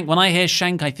 Wow. Shank. When I hear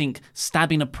shank, I think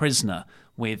stabbing a prisoner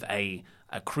with a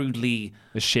crudely...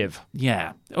 A shiv.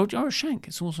 Yeah. Or a shank.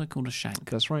 It's also called a shank.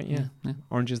 That's right, yeah.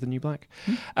 Orange is the new black.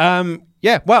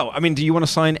 Yeah, well, I mean, do you want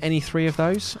to sign any three of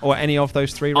those? Or any of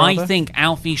those three, rather? I think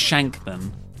Alfie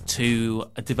Shankman to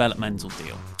a developmental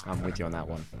deal. I'm with you on that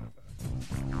one.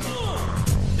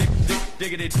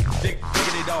 Diggity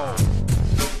dog.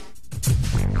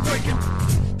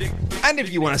 And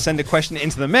if you want to send a question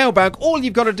into the mailbag, all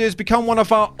you've got to do is become one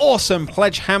of our awesome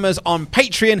pledge hammers on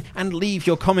Patreon and leave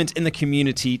your comment in the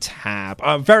community tab.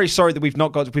 I'm very sorry that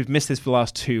we've missed this for the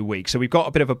last 2 weeks, so we've got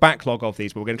a bit of a backlog of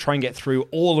these, but we're going to try and get through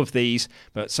all of these,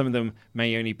 but some of them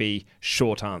may only be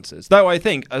short answers. Though I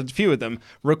think a few of them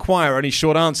require only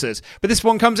short answers. But this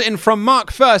one comes in from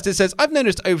Mark first. It says, I've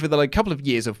noticed over the couple of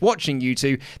years of watching you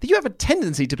two that you have a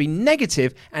tendency to be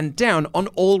negative and down on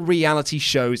all reality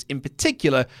shows, in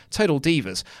particular Total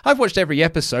Divas. I've watched every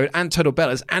episode and Total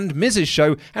Bellas and Miz's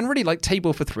show and really like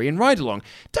Table for Three and Ride Along.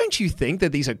 Don't you think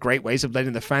that these are great ways of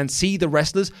letting the fans see the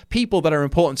wrestlers, people that are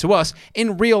important to us,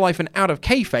 in real life and out of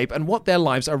kayfabe, and what their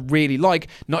lives are really like,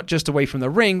 not just away from the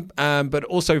ring, but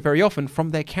also very often from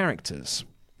their characters?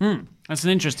 That's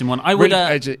an interesting one. I would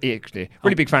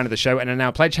really big fan of the show, and are now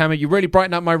Pledge Hammer. You really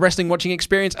brightened up my wrestling watching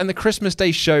experience, and the Christmas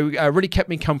Day show really kept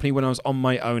me company when I was on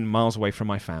my own, miles away from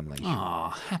my family.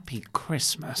 Oh, happy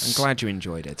Christmas. I'm glad you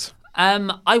enjoyed it.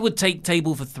 I would take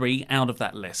Table for Three out of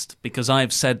that list because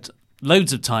I've said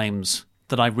loads of times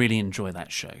that I really enjoy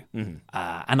that show. And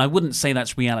I wouldn't say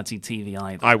that's reality TV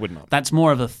either. I would not. That's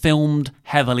more of a filmed,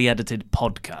 heavily edited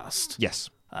podcast.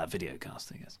 Yes.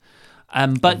 Videocast, I guess.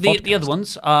 But the other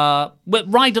ones are...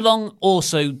 Ride Along,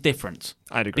 also different.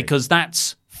 I'd agree. Because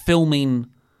that's filming...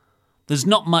 There's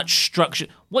not much structure.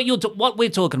 What we're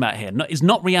talking about here is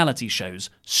not reality shows,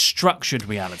 structured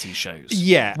reality shows.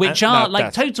 Yeah. Which are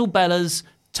like Total Bellas,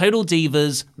 Total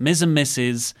Divas, Miz and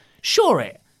Mrs.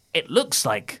 Sure, it looks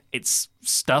like it's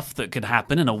stuff that could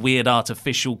happen in a weird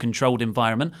artificial controlled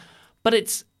environment, but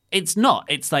it's not.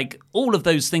 It's like all of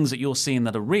those things that you're seeing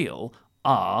that are real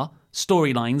are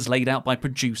storylines laid out by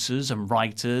producers and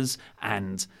writers,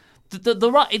 and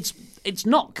it's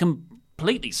not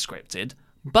completely scripted,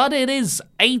 but it is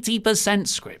 80%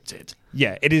 scripted.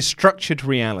 Yeah, it is structured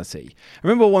reality. I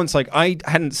remember once, I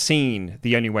hadn't seen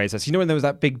The Only Way Is Us. You know when there was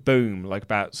that big boom,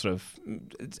 about sort of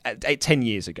 10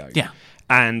 years ago? Yeah.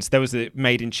 And there was the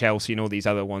Made in Chelsea and all these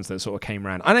other ones that sort of came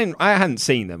around. I hadn't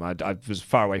seen them. I was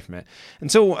far away from it.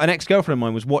 Until an ex-girlfriend of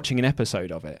mine was watching an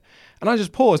episode of it. And I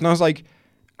just paused and I was like,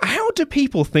 how do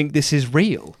people think this is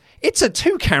real? It's a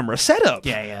 2-camera setup.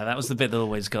 Yeah, that was the bit that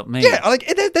always got me. Yeah,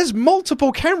 there's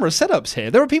multiple camera setups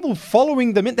here. There are people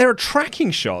following them. There are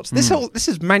tracking shots. This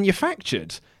is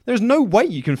manufactured. There's no way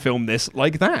you can film this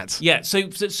like that. Yeah, so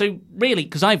really,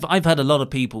 because I've heard a lot of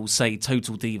people say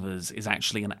Total Divas is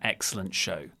actually an excellent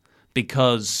show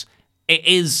because it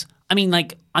is. I mean,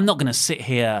 I'm not going to sit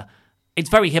here. It's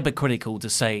very hypocritical to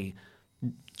say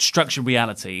structured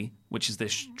reality, which is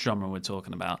this genre we're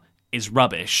talking about, is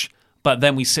rubbish. But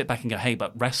then we sit back and go, hey,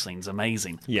 but wrestling's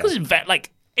amazing. Yeah. Because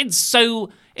it's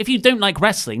so... If you don't like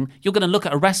wrestling, you're going to look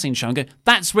at a wrestling show and go,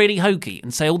 that's really hokey,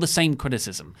 and say all the same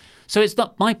criticism. So it's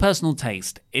not... My personal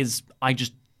taste is...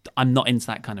 I'm not into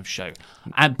that kind of show.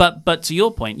 But to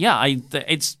your point, yeah,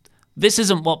 this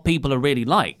isn't what people are really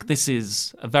like. This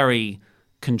is a very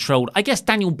controlled... I guess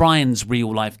Daniel Bryan's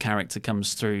real-life character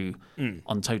comes through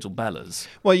on Total Bellas.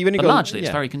 Well, but largely,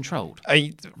 it's very controlled.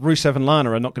 Rusev and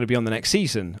Lana are not going to be on the next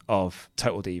season of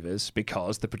Total Divas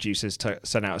because the producers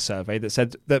sent out a survey that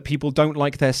said that people don't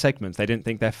like their segments. They didn't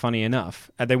think they're funny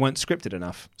enough, and they weren't scripted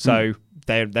enough. So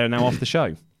they're now off the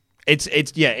show. It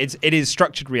is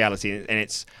structured reality,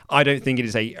 and I don't think it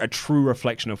is a true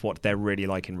reflection of what they're really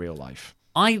like in real life.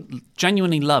 I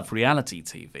genuinely love reality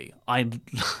TV.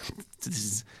 This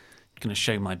is going to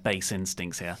show my base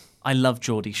instincts here. I love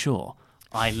Geordie Shore.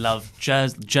 I love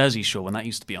Jersey Shore when that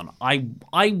used to be on.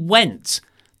 I went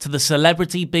to the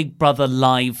Celebrity Big Brother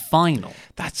live final.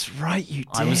 That's right, you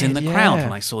did. I was in the crowd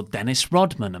when I saw Dennis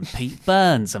Rodman and Pete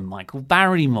Burns and Michael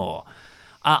Barrymore.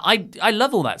 I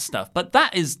love all that stuff, but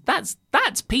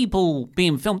that's people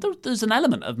being filmed. There's an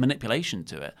element of manipulation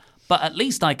to it, but at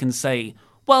least I can say,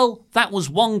 well, that was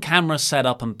one camera set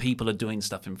up and people are doing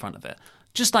stuff in front of it.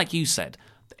 Just like you said,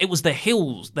 it was The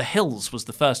Hills. The Hills was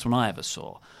the first one I ever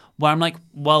saw, where I'm like,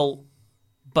 well,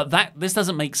 but this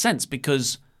doesn't make sense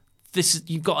because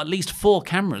you've got at least 4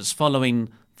 cameras following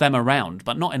them around,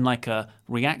 but not in like a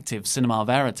reactive cinema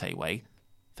verite way,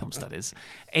 film studies,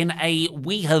 in a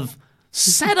we have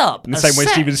set up in the same way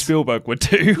Steven Spielberg would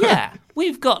do. Yeah,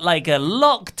 we've got like a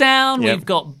lockdown, we've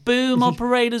got boom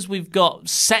operators, we've got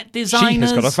set designers. She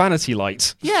has got a vanity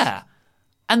light. Yeah.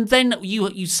 And then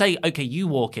you say, okay, you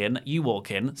walk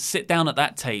in, sit down at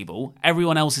that table,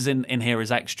 everyone else is in here as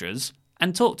extras,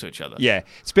 and talk to each other. Yeah,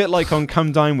 it's a bit like on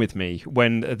Come Dine With Me,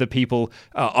 when the people,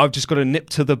 I've just got to nip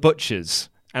to the butcher's,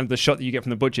 and the shot that you get from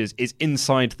the butcher's is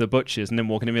inside the butcher's, and then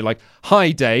walking in and be like,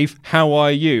 hi Dave, how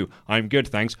are you? I'm good,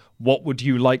 thanks. What would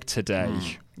you like today?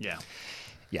 Yeah.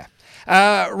 Yeah.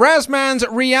 Razman's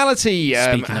Reality.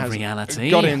 Speaking of reality,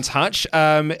 got in touch.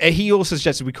 He also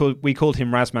suggested we called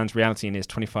him Razman's Reality in his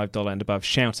 $25 and above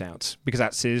shout out because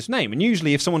that's his name. And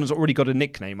usually, if someone has already got a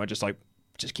nickname, I just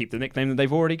keep the nickname that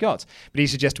they've already got. But he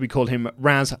suggested we call him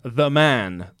Raz the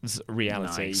Man's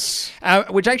Reality, nice.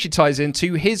 Which actually ties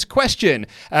into his question,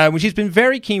 which he's been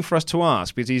very keen for us to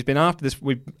ask because he's been after this.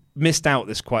 We've missed out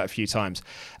this quite a few times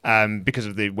because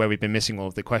of where we've been missing all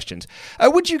of the questions.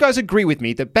 Would you guys agree with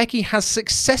me that Becky has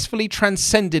successfully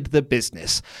transcended the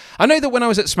business? I know that when I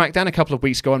was at SmackDown a couple of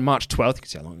weeks ago on March 12th, you can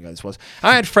see how long ago this was,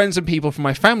 I had friends and people from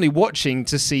my family watching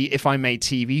to see If I Made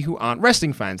TV who aren't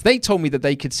wrestling fans. They told me that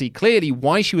they could see clearly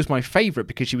why she was my favourite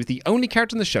because she was the only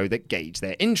character in the show that gauged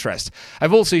their interest.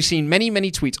 I've also seen many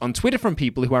tweets on Twitter from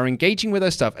people who are engaging with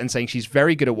her stuff and saying she's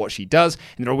very good at what she does,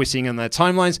 and they're always seeing on their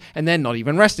timelines, and they're not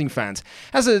even wrestling fans.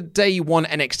 As a day one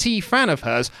NXT fan of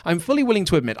hers, I'm fully willing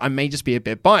to admit I may just be a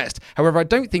bit biased. However, I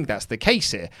don't think that's the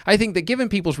case here. I think that given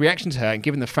people's reaction to her and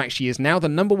given the fact she is now the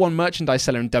 #1 merchandise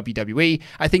seller in WWE,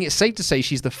 I think it's safe to say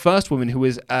she's the first woman who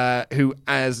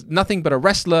as nothing but a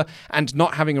wrestler and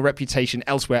not having a reputation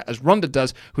elsewhere as Ronda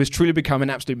does, who has truly become an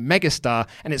absolute megastar,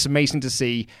 and it's amazing to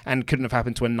see and couldn't have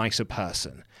happened to a nicer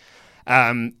person.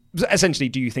 Essentially,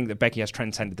 do you think that Becky has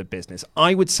transcended the business?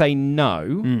 I would say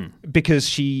no, because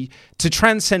to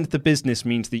transcend the business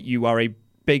means that you are a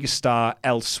big star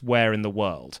elsewhere in the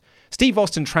world. Steve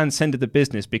Austin transcended the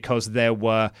business because there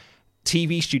were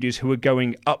TV studios who were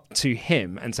going up to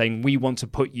him and saying, we want to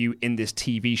put you in this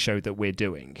TV show that we're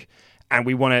doing. And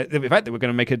we want to, in fact, they were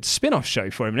going to make a spin-off show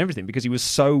for him and everything because he was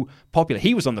so popular.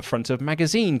 He was on the front of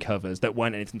magazine covers that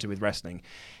weren't anything to do with wrestling.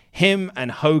 Him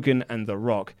and Hogan and The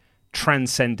Rock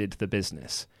transcended the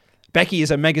business. Becky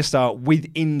is a megastar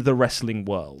within the wrestling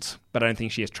world, but I don't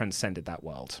think she has transcended that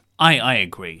world. I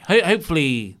agree.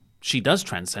 Hopefully she does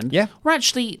transcend. Yeah. We're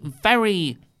actually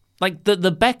very... Like,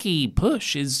 the Becky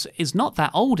push is not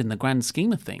that old in the grand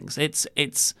scheme of things. It's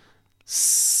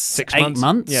 6 8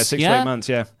 months. Yeah, 6 to 8 months,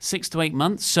 yeah. 6 to 8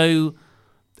 months. So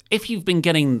if you've been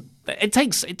getting... It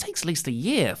takes at least a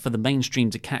year for the mainstream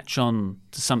to catch on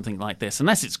to something like this,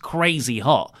 unless it's crazy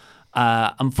hot.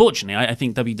 Unfortunately, I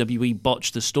think WWE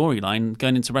botched the storyline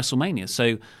going into WrestleMania.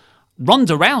 So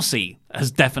Ronda Rousey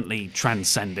has definitely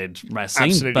transcended wrestling.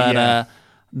 Absolutely, but yeah.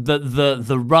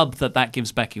 The rub that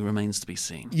gives Becky remains to be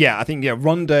seen. Yeah, I think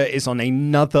Ronda is on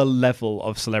another level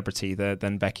of celebrity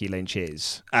than Becky Lynch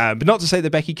is. But not to say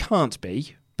that Becky can't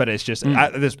be. But it's just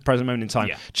at this present moment in time.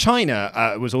 Yeah.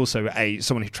 Chyna was also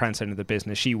someone who transcended the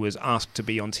business. She was asked to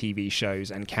be on TV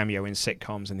shows and cameo in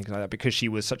sitcoms and things like that because she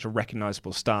was such a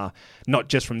recognizable star, not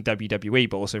just from WWE,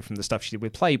 but also from the stuff she did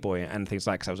with Playboy and things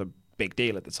like that. That was a big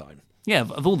deal at the time. Yeah,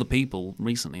 of all the people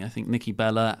recently, I think Nikki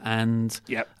Bella and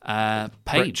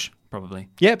Paige. Probably.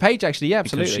 Yeah, Paige actually, yeah,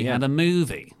 absolutely. Because she had a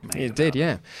movie. It did,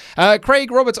 yeah.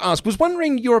 Craig Roberts asked, was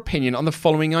wondering your opinion on the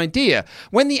following idea.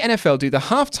 When the NFL do the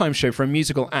halftime show for a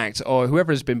musical act or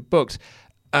whoever has been booked,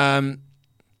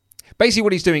 basically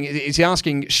what he's doing is he's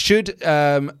asking, should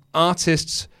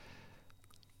artists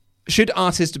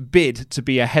bid to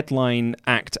be a headline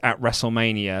act at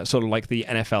WrestleMania, sort of like the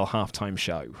NFL halftime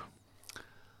show?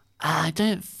 I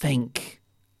don't think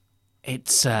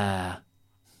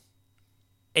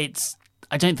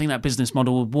I don't think that business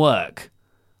model would work.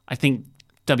 I think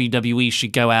WWE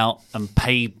should go out and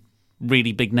pay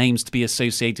really big names to be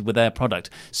associated with their product.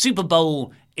 Super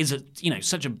Bowl is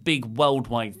such a big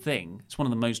worldwide thing. It's one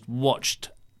of the most watched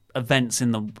events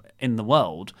in the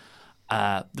world.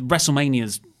 the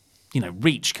WrestleMania's,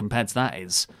 reach compared to that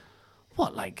is,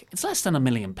 it's less than 1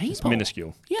 million people. It's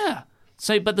minuscule. Yeah.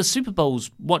 So, but the Super Bowl's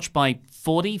watched by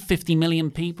 40, 50 million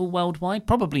people worldwide,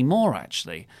 probably more,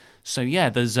 actually. So, yeah,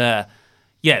 there's I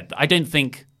don't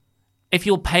think if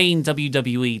you're paying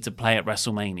WWE to play at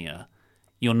WrestleMania,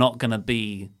 you're not going to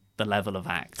be the level of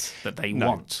act that they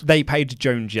want. They paid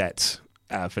Joan Jett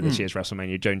for this year's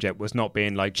WrestleMania. Joan Jett was not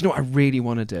being like, do you know what I really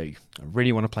want to do? I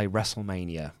really want to play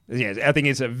WrestleMania. Yeah, I think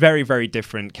it's a very, very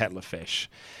different kettle of fish.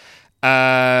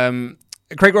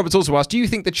 Craig Roberts also asked, do you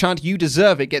think the chant "You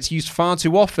deserve it" gets used far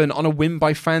too often on a whim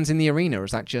by fans in the arena, or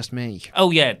is that just me?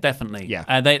 Oh, yeah, definitely.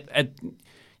 Yeah.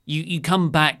 You come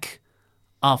back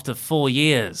after 4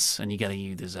 years and you get a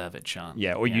 "You deserve it" chant.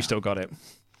 Yeah, or you still got it.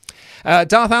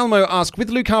 Darth Almo asked, with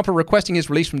Luke Harper requesting his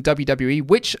release from WWE,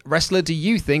 which wrestler do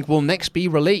you think will next be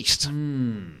released?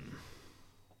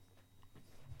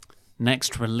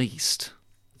 Next released?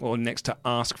 Or next to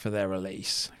ask for their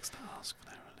release? Next to ask for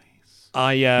their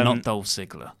release. Not Dolph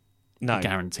Ziggler. No. I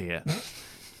guarantee it.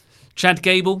 Chad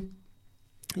Gable?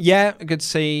 Yeah, I could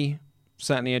see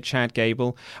certainly a Chad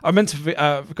Gable. I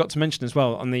forgot to mention as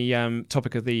well on the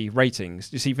topic of the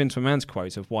ratings. You see Vince McMahon's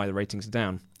quote of why the ratings are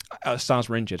down. Stars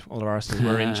were injured. All our wrestlers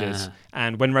were injured.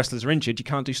 And when wrestlers are injured, you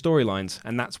can't do storylines.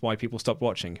 And that's why people stopped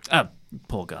watching.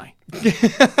 Poor guy.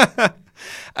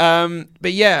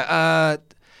 But yeah, I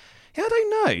don't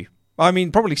know. I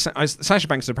mean, probably Sasha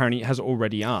Banks apparently has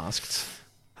already asked.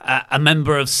 A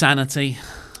member of Sanity.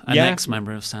 An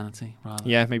ex-member of Sanity, rather.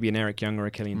 Yeah, maybe an Eric Young or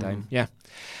a Killian Dane. Yeah.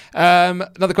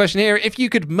 Another question here. If you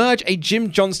could merge a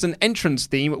Jim Johnston entrance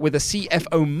theme with a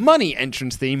CFO Money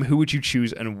entrance theme, who would you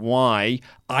choose and why?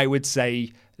 I would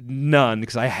say none,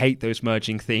 because I hate those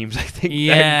merging themes. I think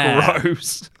they're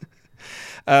gross.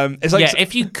 It's like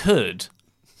if you could,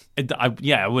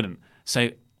 I wouldn't. So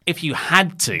if you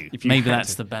had to, maybe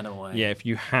that's the better way. Yeah, if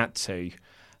you had to.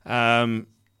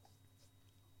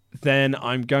 Then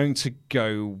I'm going to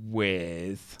go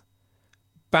with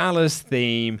Balor's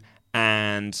theme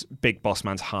and Big Boss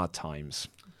Man's Hard Times.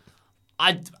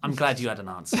 I'm glad you had an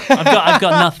answer. I've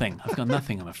got nothing. I've got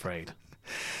nothing, I'm afraid.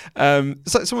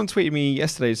 So someone tweeted me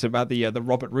yesterday about the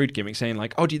Robert Roode gimmick, saying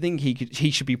like, "Oh, do you think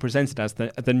he should be presented as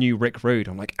the new Rick Rude?"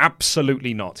 I'm like,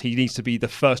 absolutely not. He needs to be the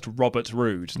first Robert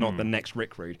Roode, not the next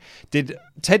Rick Rude. Did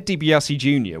Ted DiBiase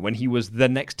Jr. when he was the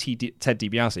next Ted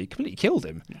DiBiase completely killed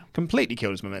him? Yeah. Completely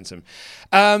killed his momentum.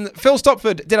 Phil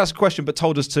Stopford did ask a question, but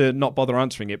told us to not bother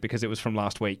answering it because it was from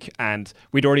last week, and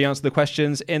we'd already answered the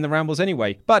questions in the Rambles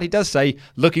anyway. But he does say,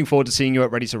 looking forward to seeing you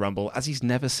at Ready to Rumble, as he's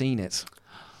never seen it.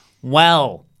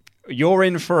 Well, you're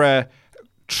in for a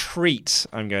treat,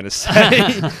 I'm going to say.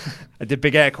 I did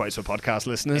big air quotes for podcast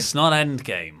listeners. It's not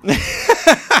Endgame.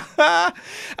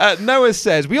 Noah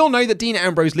says, we all know that Dean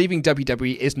Ambrose leaving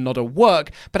WWE is not a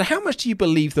work, but how much do you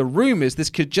believe the rumours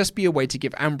this could just be a way to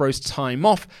give Ambrose time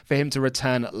off for him to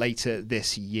return later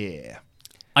this year?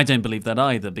 I don't believe that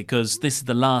either, because this is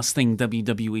the last thing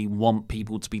WWE want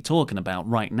people to be talking about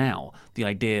right now. The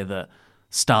idea that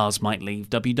stars might leave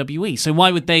WWE. So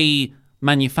why would they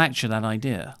manufacture that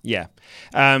idea? Yeah.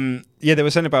 They were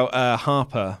saying about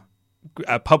Harper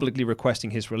publicly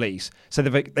requesting his release. So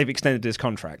they've extended his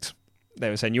contract. They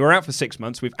were saying, you were out for 6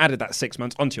 months. We've added that 6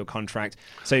 months onto your contract.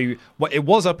 So it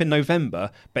was up in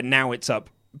November, but now it's up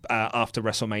after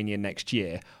WrestleMania next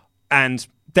year. And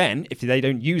then, if they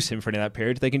don't use him for any of that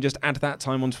period, they can just add that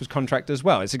time onto his contract as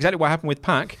well. It's exactly what happened with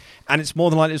Pac, and it's more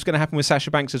than likely it's going to happen with Sasha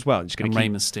Banks as well. And Rey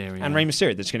Mysterio. And Rey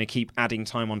Mysterio. They're just going to keep adding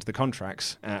time onto the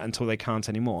contracts until they can't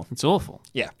anymore. It's awful.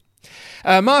 Yeah.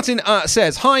 Martin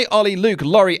says, hi, Ollie, Luke,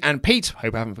 Laurie, and Pete.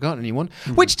 Hope I haven't forgotten anyone.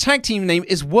 Mm-hmm. Which tag team name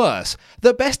is worse?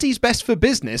 The Besties Best for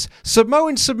Business,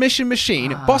 Samoan Submission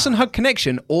Machine, Boss and Hug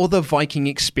Connection, or the Viking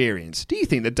Experience? Do you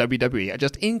think that WWE are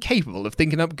just incapable of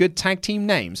thinking up good tag team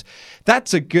names?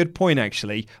 That's a good point,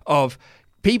 actually, of...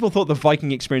 People thought the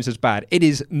Viking Experience was bad. It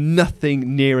is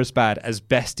nothing near as bad as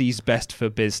Besties Best for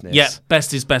Business. Yeah,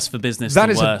 Besties Best for Business. That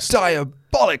is worst. A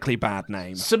diabolically bad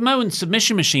name. Samoan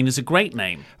Submission Machine is a great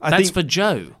name. That's for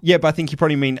Joe. Yeah, but I think you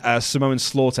probably mean Samoan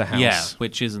Slaughterhouse. Yeah,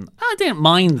 which isn't. I didn't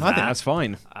mind that. I think that's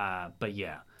fine. But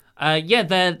yeah.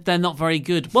 They're not very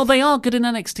good. Well, they are good in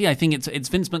NXT. I think it's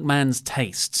Vince McMahon's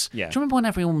tastes. Yeah. Do you remember when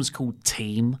everyone was called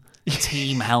Team?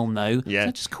 Team Hell No? Yeah.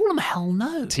 So just call them Hell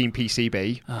No. Team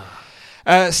PCB.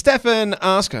 Stefan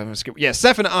asks,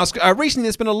 recently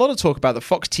there's been a lot of talk about the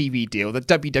Fox TV deal that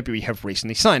WWE have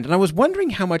recently signed, and I was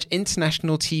wondering how much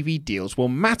international TV deals will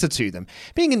matter to them.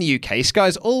 Being in the UK,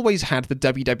 Sky's always had the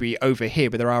WWE over here,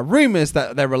 but there are rumours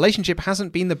that their relationship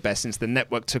hasn't been the best since the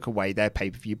network took away their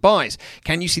pay-per-view buys.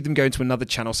 Can you see them going to another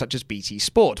channel such as BT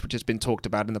Sport, which has been talked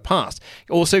about in the past?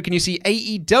 Also, can you see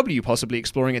AEW possibly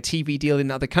exploring a TV deal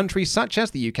in other countries such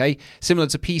as the UK, similar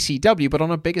to PCW but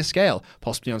on a bigger scale,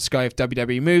 possibly on Sky if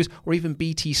WWE moves, or even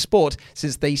BT Sport,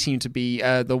 since they seem to be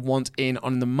the want in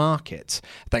on the market.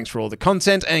 Thanks for all the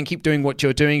content and keep doing what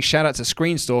you're doing. Shout out to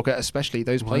Screenstalker, especially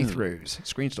those playthroughs.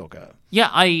 Screenstalker. Yeah,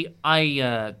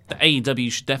 the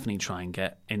AEW should definitely try and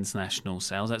get international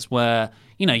sales. That's where,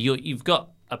 you've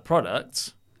got a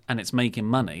product and it's making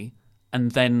money,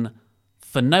 and then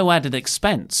for no added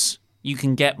expense, you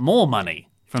can get more money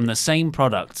from the same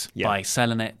product by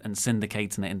selling it and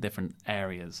syndicating it in different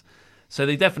areas. So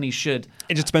they definitely should.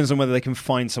 It just depends on whether they can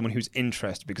find someone who's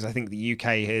interested, because I think the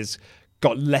UK has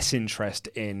got less interest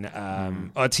in,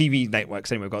 our TV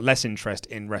networks anyway, got less interest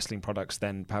in wrestling products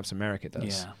than perhaps America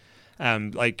does. Yeah.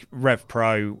 Like Rev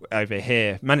Pro over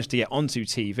here managed to get onto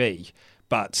TV,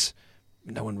 but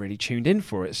no one really tuned in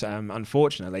for it,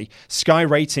 unfortunately. Sky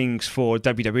ratings for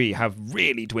WWE have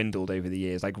really dwindled over the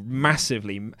years, like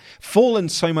massively fallen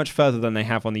so much further than they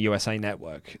have on the USA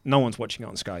Network. No one's watching it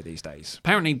on Sky these days.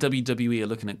 Apparently WWE are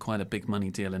looking at quite a big money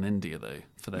deal in India, though,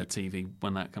 for their TV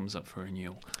when that comes up for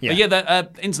renewal. Yeah.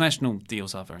 But the international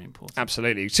deals are very important.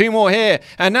 Absolutely. Two more here.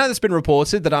 And now it's been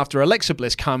reported that after Alexa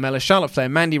Bliss, Carmella, Charlotte Flair,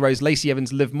 Mandy Rose, Lacey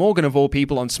Evans, Liv Morgan of all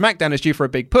people on SmackDown is due for a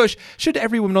big push, should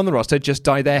every woman on the roster just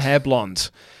dye their hair blonde?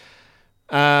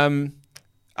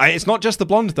 It's not just the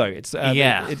blonde though. It's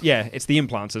it's the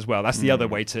implants as well. That's the other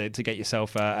way to get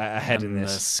yourself ahead in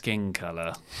this. The skin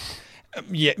color.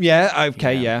 And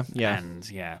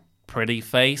pretty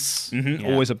face. Mm-hmm.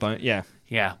 Always a bone. Yeah.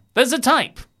 There's a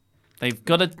type. They've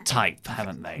got a type,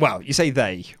 haven't they? Well, you say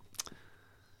they.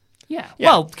 Yeah.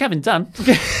 Well, Kevin Dunn.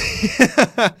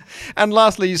 And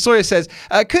lastly, Sawyer says,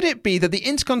 could it be that the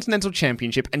Intercontinental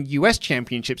Championship and US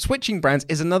Championship switching brands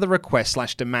is another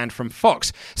request/demand from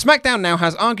Fox? SmackDown now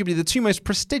has arguably the two most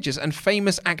prestigious and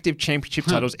famous active championship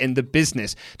titles in the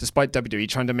business, despite WWE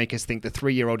trying to make us think the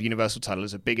 3-year-old Universal title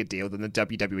is a bigger deal than the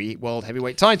WWE World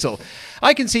Heavyweight title.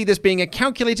 I can see this being a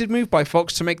calculated move by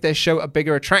Fox to make their show a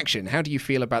bigger attraction. How do you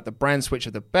feel about the brand switch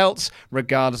of the belts,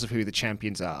 regardless of who the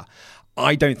champions are?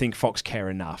 I don't think Fox care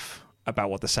enough about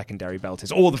what the secondary belt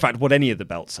is, or the fact what any of the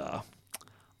belts are.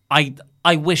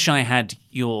 I wish I had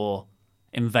your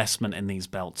investment in these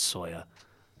belts, Sawyer.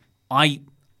 I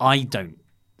don't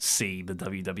see the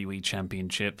WWE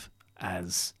Championship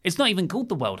as... It's not even called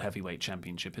the World Heavyweight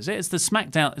Championship, is it? It's the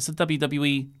SmackDown... It's the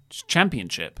WWE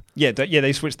Championship. Yeah,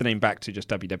 they switched the name back to just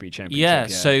WWE Championship. Yeah,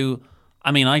 so,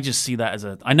 I mean, I just see that as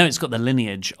a... I know it's got the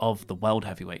lineage of the World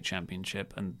Heavyweight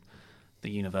Championship, and the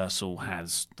Universal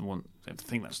has the one. I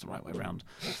think that's the right way around.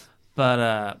 But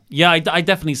I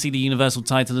definitely see the Universal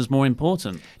title as more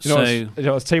important.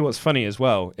 I'll tell you what's funny as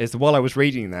well is that while I was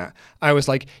reading that, I was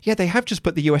like, yeah, they have just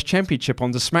put the US Championship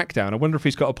onto SmackDown. I wonder if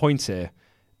he's got a point here,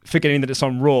 forgetting that it's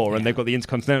on Raw and they've got the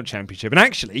Intercontinental Championship. And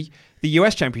actually, the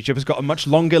US Championship has got a much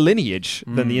longer lineage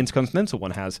than the Intercontinental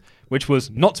one has, which was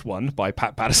not won by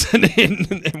Pat Patterson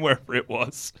in wherever it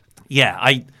was.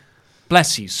 Yeah,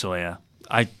 bless you, Sawyer.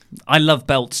 I love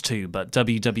belts too, but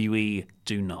WWE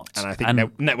do not. And I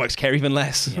think networks care even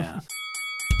less. Yeah.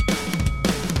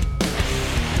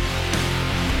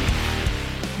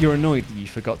 You're annoyed that you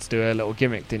forgot to do a little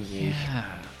gimmick, didn't you? Yeah.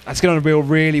 That's going to feel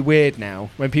really weird now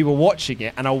when people are watching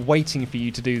it and are waiting for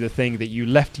you to do the thing that you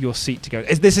left your seat to go.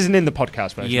 This isn't in the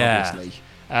podcast version, obviously.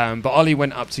 But Ollie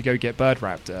went up to go get Bird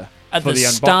Raptor at for the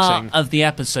start of the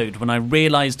episode when I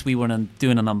realised we were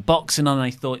doing an unboxing and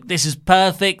I thought, this is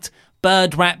perfect.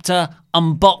 Bird Raptor,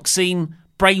 unboxing,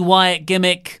 Bray Wyatt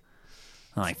gimmick.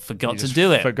 And I forgot to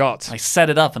do it. I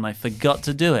set it up and I forgot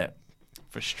to do it.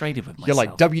 Frustrated with myself. You're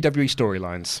like WWE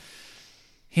storylines.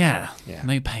 Yeah,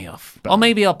 no payoff. Or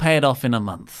maybe I'll pay it off in a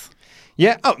month.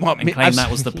 Yeah. And claim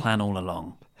that was the plan all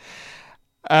along.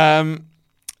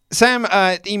 Sam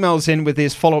emails in with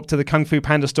his follow-up to the Kung Fu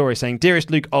Panda story saying,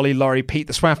 Dearest Luke, Ollie, Laurie, Pete,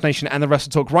 the Swaff Nation and the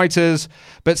Wrestle Talk writers,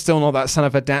 but still not that son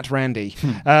of a dat Randy.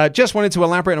 Just wanted to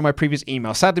elaborate on my previous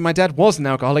email. Sadly, my dad was an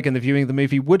alcoholic and the viewing of the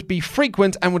movie would be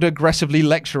frequent and would aggressively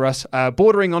lecture us,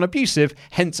 bordering on abusive,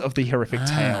 hence of the horrific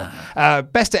tale.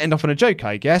 Best to end off on a joke,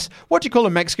 I guess. What do you call a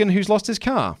Mexican who's lost his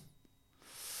car?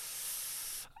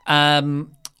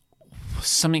 Something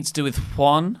to do with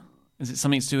Juan? Is it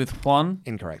something to do with Juan?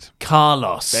 Incorrect.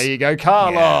 Carlos. There you go,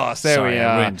 Carlos. Yeah, sorry, we are.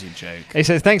 I ruined your joke. He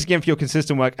says, thanks again for your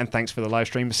consistent work and thanks for the live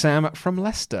stream. Sam from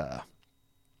Leicester.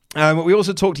 We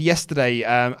also talked yesterday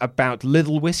about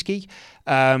Lidl whiskey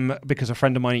because a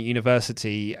friend of mine at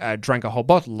university drank a whole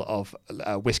bottle of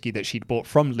whiskey that she'd bought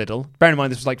from Lidl. Bear in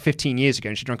mind, this was like 15 years ago,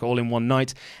 and she drank it all in one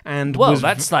night. And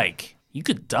that's like... You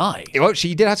could die. Well,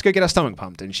 she did have to go get her stomach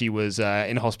pumped, and she was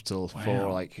in hospital for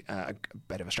like a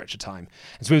bit of a stretch of time.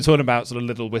 And so we were talking about sort of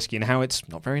Lidl whiskey and how it's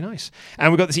not very nice.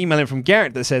 And we got this email in from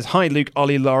Garrett that says, "Hi, Luke,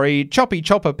 Ollie, Laurie, Choppy,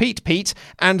 Chopper, Pete,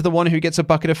 and the one who gets a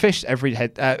bucket of fish every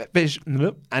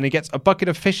and he gets a bucket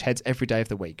of fish heads every day of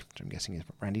the week," which I'm guessing is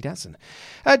Randy Datson.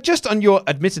 Just on your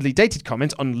admittedly dated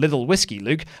comment on Lidl whiskey,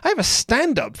 Luke, I have a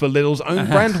stand-up for Lidl's own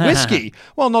brand whiskey.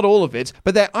 Well, not all of it,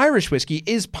 but their Irish whiskey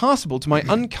is passable to my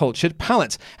uncultured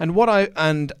palate, and what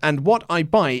I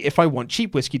buy if I want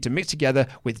cheap whiskey to mix together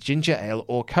with ginger ale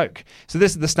or Coke. So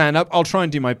this is the stand-up. I'll try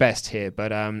and do my best here,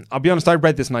 but I'll be honest, I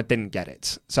read this and I didn't get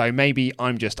it. So maybe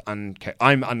I'm just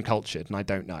I'm uncultured and I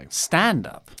don't know.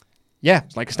 Stand-up? Yeah,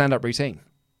 it's like a stand-up routine.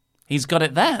 He's got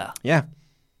it there? Yeah.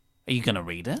 Are you going to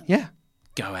read it? Yeah.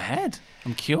 Go ahead.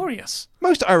 I'm curious.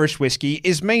 Most Irish whiskey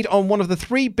is made on one of the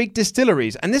 3 big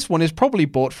distilleries, and this one is probably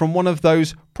bought from one of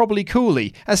those, probably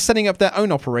coolly, as setting up their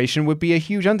own operation would be a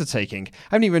huge undertaking.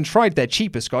 I haven't even tried their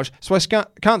cheaper Scotch, so I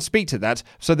can't speak to that,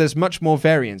 so there's much more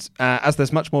variance,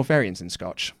 there's much more variance in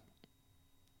Scotch.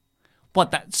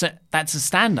 What, that's a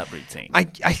stand-up routine? I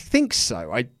think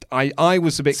so. I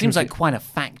was a bit... Seems like quite a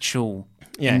factual,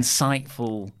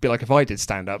 insightful... Be like if I did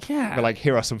stand-up. Yeah. Be like,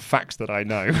 here are some facts that I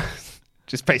know.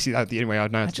 Just basically the only way I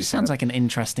know how to do. That just sounds like an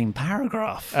interesting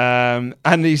paragraph. And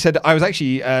he said, I was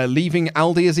actually leaving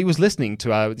Aldi as he was listening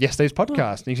to yesterday's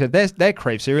podcast. And he said, their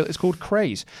Crave cereal is called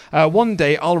Craze. One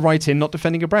day I'll write in not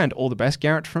defending a brand. All the best,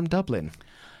 Garrett from Dublin.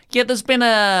 Yeah, there's been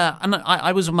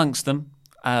I was amongst them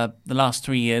the last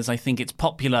 3 years. I think it's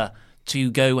popular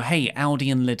to go, hey, Aldi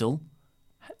and Lidl,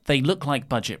 they look like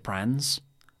budget brands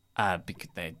because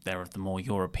they're of the more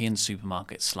European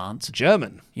supermarket slant.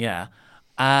 German. Yeah.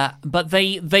 But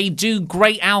they do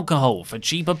great alcohol for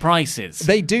cheaper prices.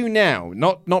 They do now,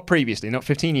 not previously, not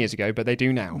 15 years ago, but they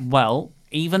do now. Well,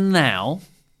 even now,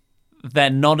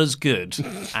 they're not as good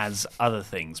as other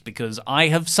things because I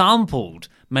have sampled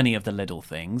many of the Lidl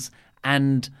things,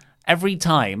 and every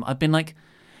time I've been like,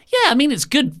 yeah, I mean, it's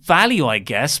good value, I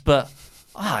guess, but...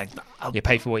 you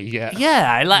pay for what you get.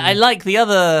 Yeah, I like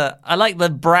the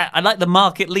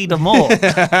market leader more.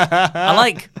 I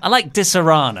like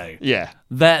Disaronno. Yeah.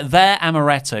 Their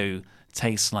amaretto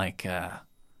tastes like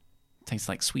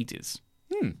sweeties.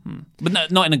 But no,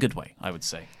 not in a good way, I would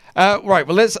say. Right,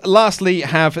 well, let's lastly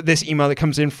have this email that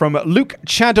comes in from Luke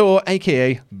Chador,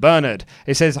 a.k.a. Bernard.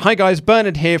 It says, "Hi guys,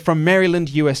 Bernard here from Maryland,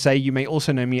 USA. You may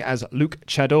also know me as Luke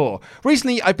Chador.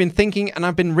 Recently, I've been thinking and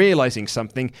I've been realizing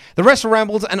something. The Wrestle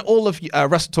Rambles and all of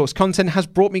Wrestle Talk's content has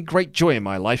brought me great joy in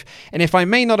my life. And if I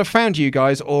may not have found you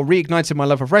guys or reignited my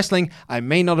love of wrestling, I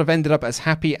may not have ended up as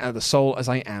happy at the soul as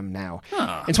I am now.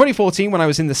 In 2014, when I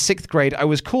was in the 6th grade, I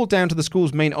was called down to the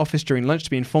school's main office during lunch to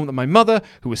be informed that my mother,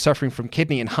 who was suffering from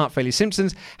kidney and heart failure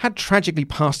symptoms, had tragically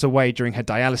passed away during her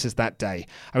dialysis that day.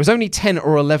 I was only 10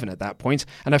 or 11 at that point,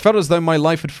 and I felt as though my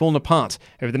life had fallen apart.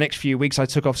 Over the next few weeks I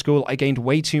took off school, I gained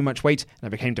way too much weight, and I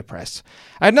became depressed.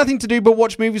 I had nothing to do but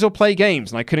watch movies or play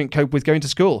games, and I couldn't cope with going to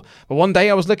school. But one day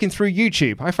I was looking through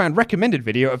YouTube. I found recommended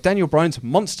video of Daniel Bryan's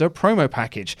Monster promo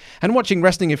package, and watching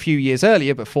wrestling a few years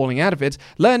earlier but falling out of it,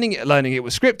 learning it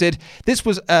was scripted, this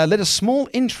was led a small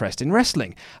interest in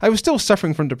wrestling. I was still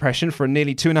suffering from depression for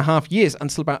nearly 2.5 years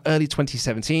until about early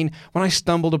 2017 when I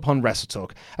stumbled upon Wrestle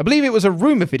Talk. I believe it was a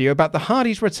rumor video about the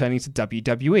Hardys returning to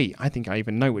WWE. I think I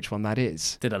even know which one that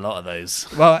is. Did a lot of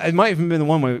those. Well, it might have even been the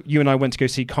one where you and I went to go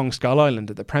see Kong Skull Island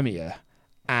at the premiere.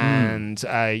 And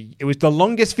it was the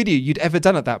longest video you'd ever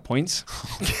done at that point.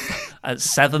 At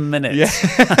 7 minutes.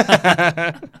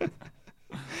 Yeah.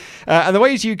 And the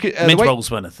ways you could...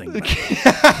 mid-rolls weren't a thing.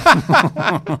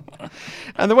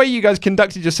 And the way you guys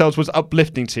conducted yourselves was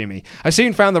uplifting to me. I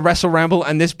soon found the Wrestle Ramble,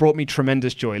 and this brought me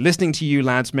tremendous joy. Listening to you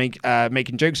lads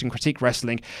making jokes and critique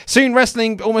wrestling. Soon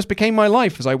wrestling almost became my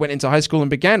life as I went into high school and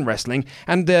began wrestling,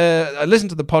 and I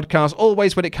listened to the podcast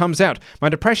always when it comes out. My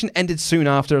depression ended soon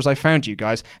after as I found you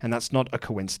guys, and that's not a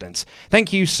coincidence.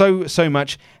 Thank you so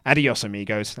much. Adios,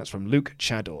 amigos. That's from Luke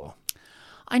Chador.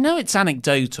 I know it's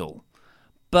anecdotal,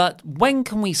 but when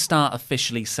can we start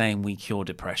officially saying we cure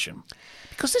depression?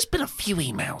 Because there's been a few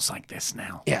emails like this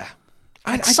now. Yeah.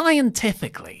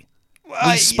 Scientifically,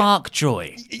 we spark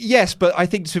joy. Yes, but I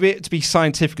think to be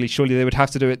scientifically, surely they would have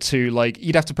to do it to, like,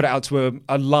 you'd have to put it out to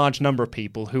a large number of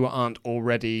people who aren't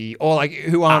already, or like,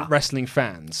 who aren't wrestling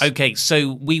fans. Okay,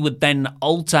 so we would then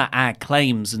alter our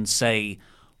claims and say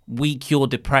we cure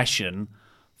depression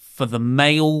for the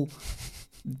male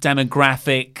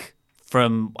demographic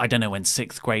from, I don't know when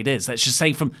 6th grade is. Let's just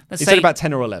say from... You said about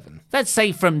 10 or 11. Let's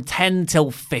say from 10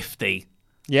 till 50.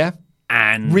 Yeah?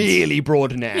 And... Really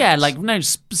broaden it out. Yeah, like, no,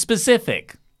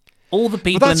 specific. All the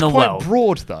people in the world... That's quite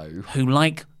broad, though. Who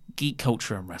like geek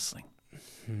culture and wrestling.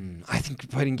 I think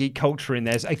putting geek culture in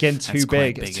there is, again, too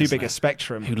big. It's too big a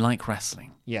spectrum. Who like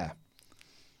wrestling. Yeah.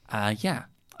 Yeah,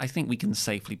 I think we can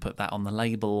safely put that on the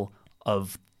label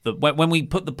of... When we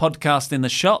put the podcast in the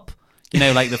shop,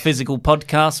 like the physical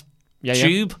podcast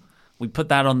tube, we put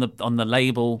that on the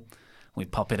label, we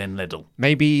pop it in Lidl.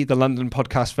 Maybe the London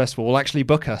Podcast Festival will actually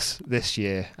book us this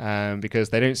year, because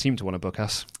they don't seem to want to book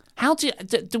us. How do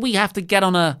we have to get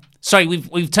on a... Sorry,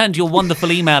 we've turned your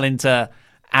wonderful email into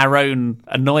our own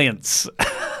annoyance.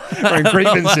 Our own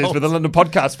grievances with the London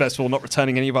Podcast Festival not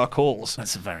returning any of our calls.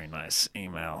 That's a very nice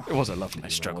email. It was a lovely email. I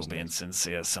struggle being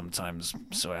sincere sometimes,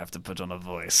 so I have to put on a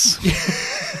voice.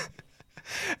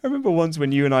 I remember once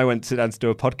when you and I went down to do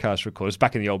a podcast record. It was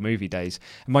back in the old movie days.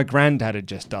 And my granddad had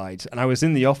just died. And I was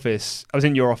in the office. I was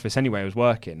in your office anyway. I was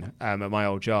working at my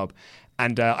old job.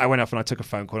 And I went off and I took a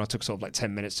phone call. And I took sort of like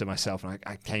 10 minutes to myself. And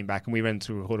I came back and we went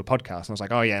to record a podcast. And I was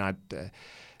like, oh, yeah. And I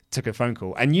took a phone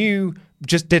call. And you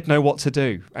just didn't know what to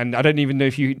do. And I don't even know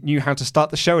if you knew how to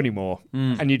start the show anymore.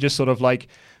 And you just sort of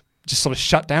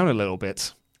shut down a little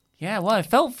bit. Yeah, well, I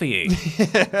felt for you.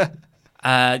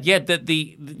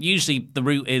 Usually the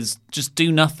route is just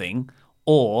do nothing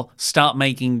or start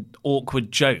making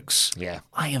awkward jokes. Yeah.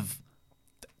 I have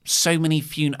so many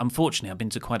unfortunately, I've been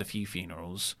to quite a few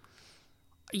funerals.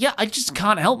 Yeah, I just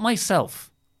can't help myself.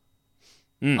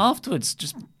 Afterwards,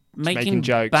 just making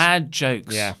jokes. Bad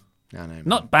jokes. Yeah. I know.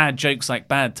 Not bad jokes like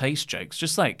bad taste jokes,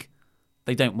 just like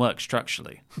they don't work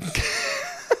structurally.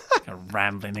 A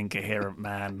rambling, incoherent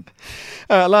man.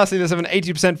 Lastly, let's have an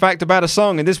 80% fact about a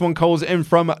song, and this one calls in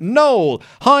from Noel.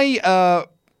 Hi,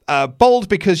 bold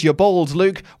because you're bold,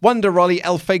 Luke. Wonder, Rolly,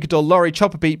 El Fakador, Laurie,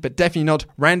 Chopper Beat, but definitely not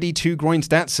Randy Two Groins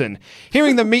Datsun.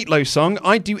 Hearing the Meatloaf song,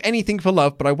 I'd do anything for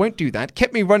love, but I won't do that,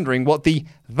 kept me wondering what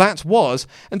that was,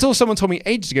 until someone told me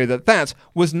ages ago that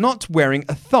was not wearing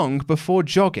a thong before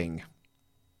jogging.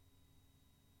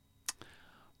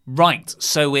 Right,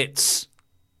 so it's...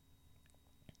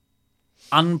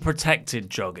 unprotected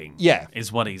jogging,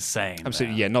 is what he's saying.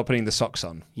 Absolutely, yeah, not putting the socks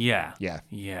on. Yeah.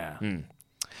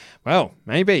 Well,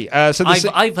 maybe.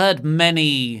 I've heard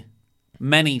many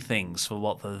things for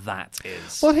what that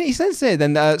is. Well, he says there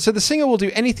then, so the singer will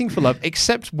do anything for love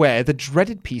except wear the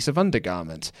dreaded piece of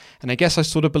undergarment. And I guess I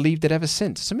sort of believed it ever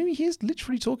since. So maybe he is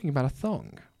literally talking about a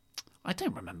thong. I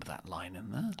don't remember that line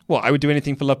in there. Well, I would do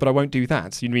anything for love, but I won't do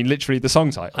that. You mean literally the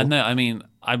song title? No, I mean,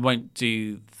 I won't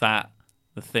do that.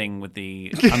 The thing with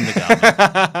the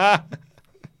undergarment.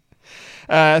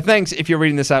 Thanks if you're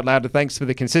reading this out loud, and thanks for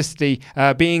the consistency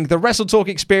being the Wrestle Talk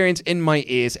experience in my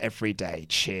ears every day.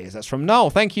 Cheers. That's from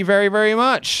Noel. Thank you very, very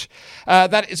much.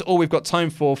 That is all we've got time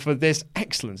for this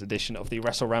excellent edition of the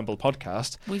Wrestle Ramble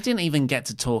podcast. We didn't even get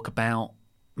to talk about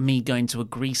me going to a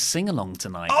Grease sing-along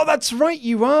tonight. Oh, that's right,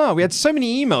 you are. We had so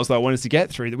many emails that I wanted to get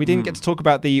through that we didn't get to talk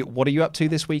about the what are you up to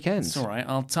this weekend. It's all right.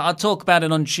 I'll talk about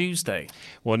it on Tuesday.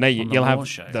 Well, no, you'll have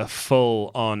the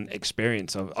full-on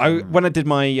experience of. When I did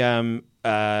my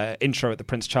intro at the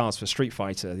Prince Charles for Street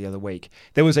Fighter the other week,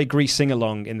 there was a Grease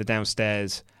sing-along in the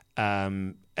downstairs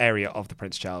area of the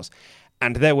Prince Charles,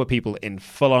 and there were people in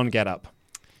full-on get-up.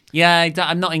 Yeah,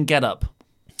 I'm not in get-up.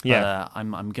 Yeah,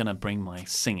 I'm gonna bring my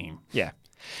singing. Yeah.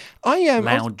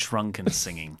 Loud, drunken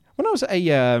singing. When I was at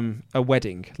a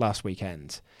wedding last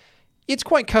weekend, it's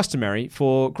quite customary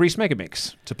for Grease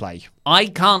Megamix to play. I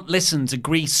can't listen to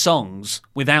Grease songs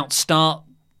without start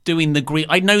doing the Grease.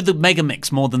 I know the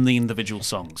Megamix more than the individual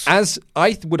songs. As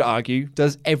I would argue,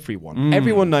 does everyone.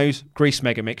 Everyone knows Grease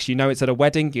Megamix. You know it's at a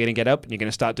wedding. You're going to get up and you're going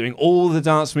to start doing all the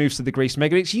dance moves to the Grease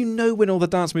Megamix. You know when all the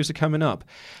dance moves are coming up.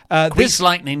 Grease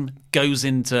Lightning goes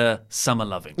into Summer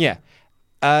Loving. Yeah.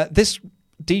 This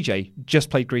DJ just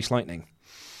played Grease Lightning,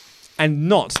 and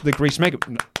not the Grease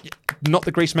Megamix.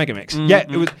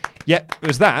 It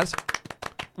was that.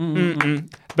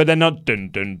 But they're not dun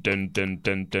dun dun dun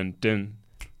dun dun dun dun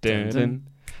dun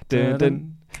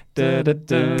dun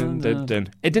dun dun dun.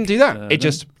 It didn't do that. It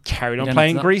just carried on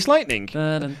playing Grease Lightning,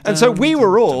 and so we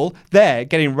were all there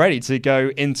getting ready to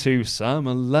go into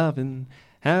Summer Lovin'.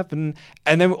 Happen,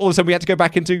 and then also we had to go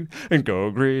back into and go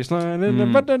Grease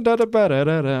Lightning,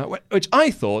 which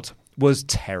I thought was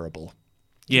terrible.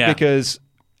 Yeah, because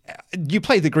you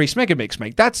play the Grease Megamix,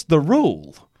 mate. That's the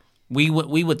rule. We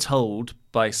were told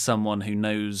by someone who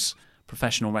knows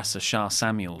professional wrestler Shah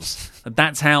Samuels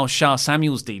that's how Shah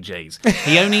Samuels DJs.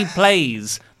 He only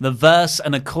plays the verse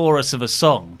and a chorus of a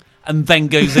song and then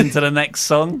goes into the next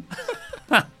song.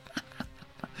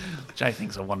 which I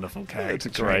think is a wonderful character.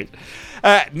 It's great.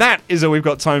 That is all we've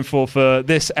got time for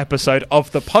this episode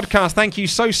of the podcast. Thank you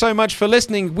so much for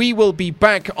listening. We will be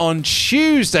back on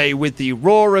Tuesday with the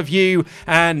Raw review,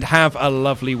 and have a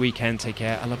lovely weekend. Take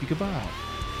care. I love you. Goodbye.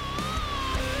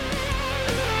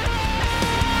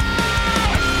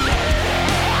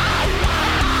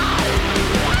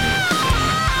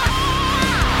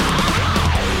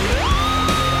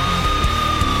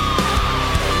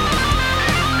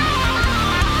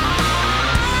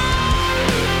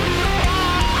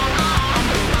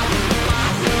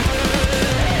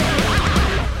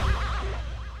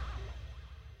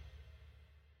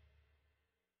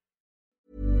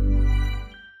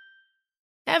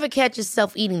 Ever catch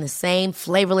yourself eating the same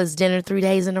flavorless dinner 3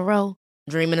 days in a row?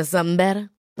 Dreaming of something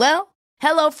better? Well,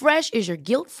 HelloFresh is your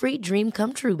guilt-free dream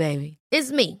come true, baby.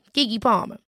 It's me, Keke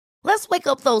Palmer. Let's wake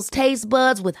up those taste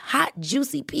buds with hot,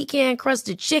 juicy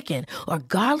pecan-crusted chicken or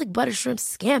garlic butter shrimp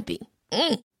scampi.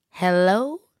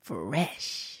 Hello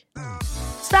Fresh.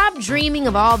 Stop dreaming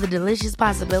of all the delicious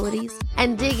possibilities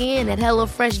and dig in at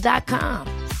HelloFresh.com.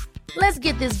 Let's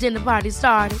get this dinner party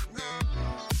started.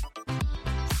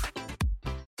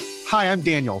 Hi, I'm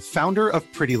Daniel, founder of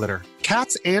Pretty Litter.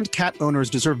 Cats and cat owners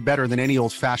deserve better than any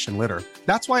old-fashioned litter.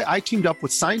 That's why I teamed up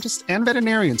with scientists and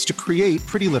veterinarians to create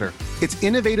Pretty Litter. Its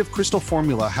innovative crystal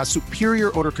formula has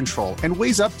superior odor control and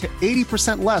weighs up to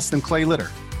 80% less than clay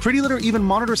litter. Pretty Litter even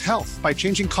monitors health by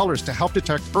changing colors to help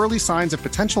detect early signs of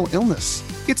potential illness.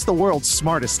 It's the world's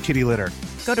smartest kitty litter.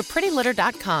 Go to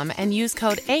prettylitter.com and use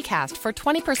code ACAST for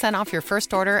 20% off your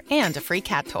first order and a free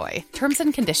cat toy. Terms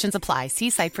and conditions apply. See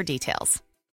site for details.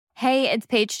 Hey, it's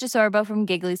Paige DeSorbo from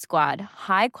Giggly Squad.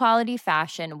 High quality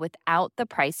fashion without the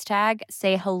price tag.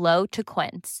 Say hello to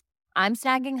Quince. I'm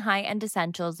snagging high-end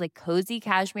essentials like cozy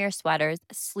cashmere sweaters,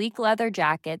 sleek leather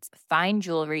jackets, fine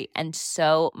jewelry, and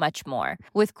so much more.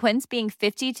 With Quince being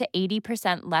 50 to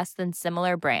 80% less than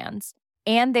similar brands.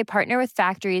 And they partner with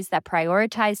factories that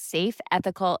prioritize safe,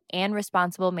 ethical, and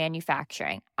responsible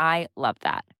manufacturing. I love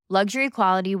that. Luxury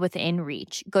quality within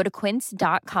reach. Go to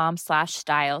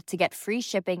quince.com/style to get free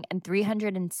shipping and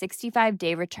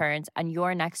 365-day returns on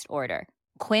your next order.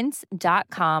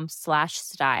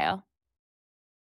 Quince.com/style.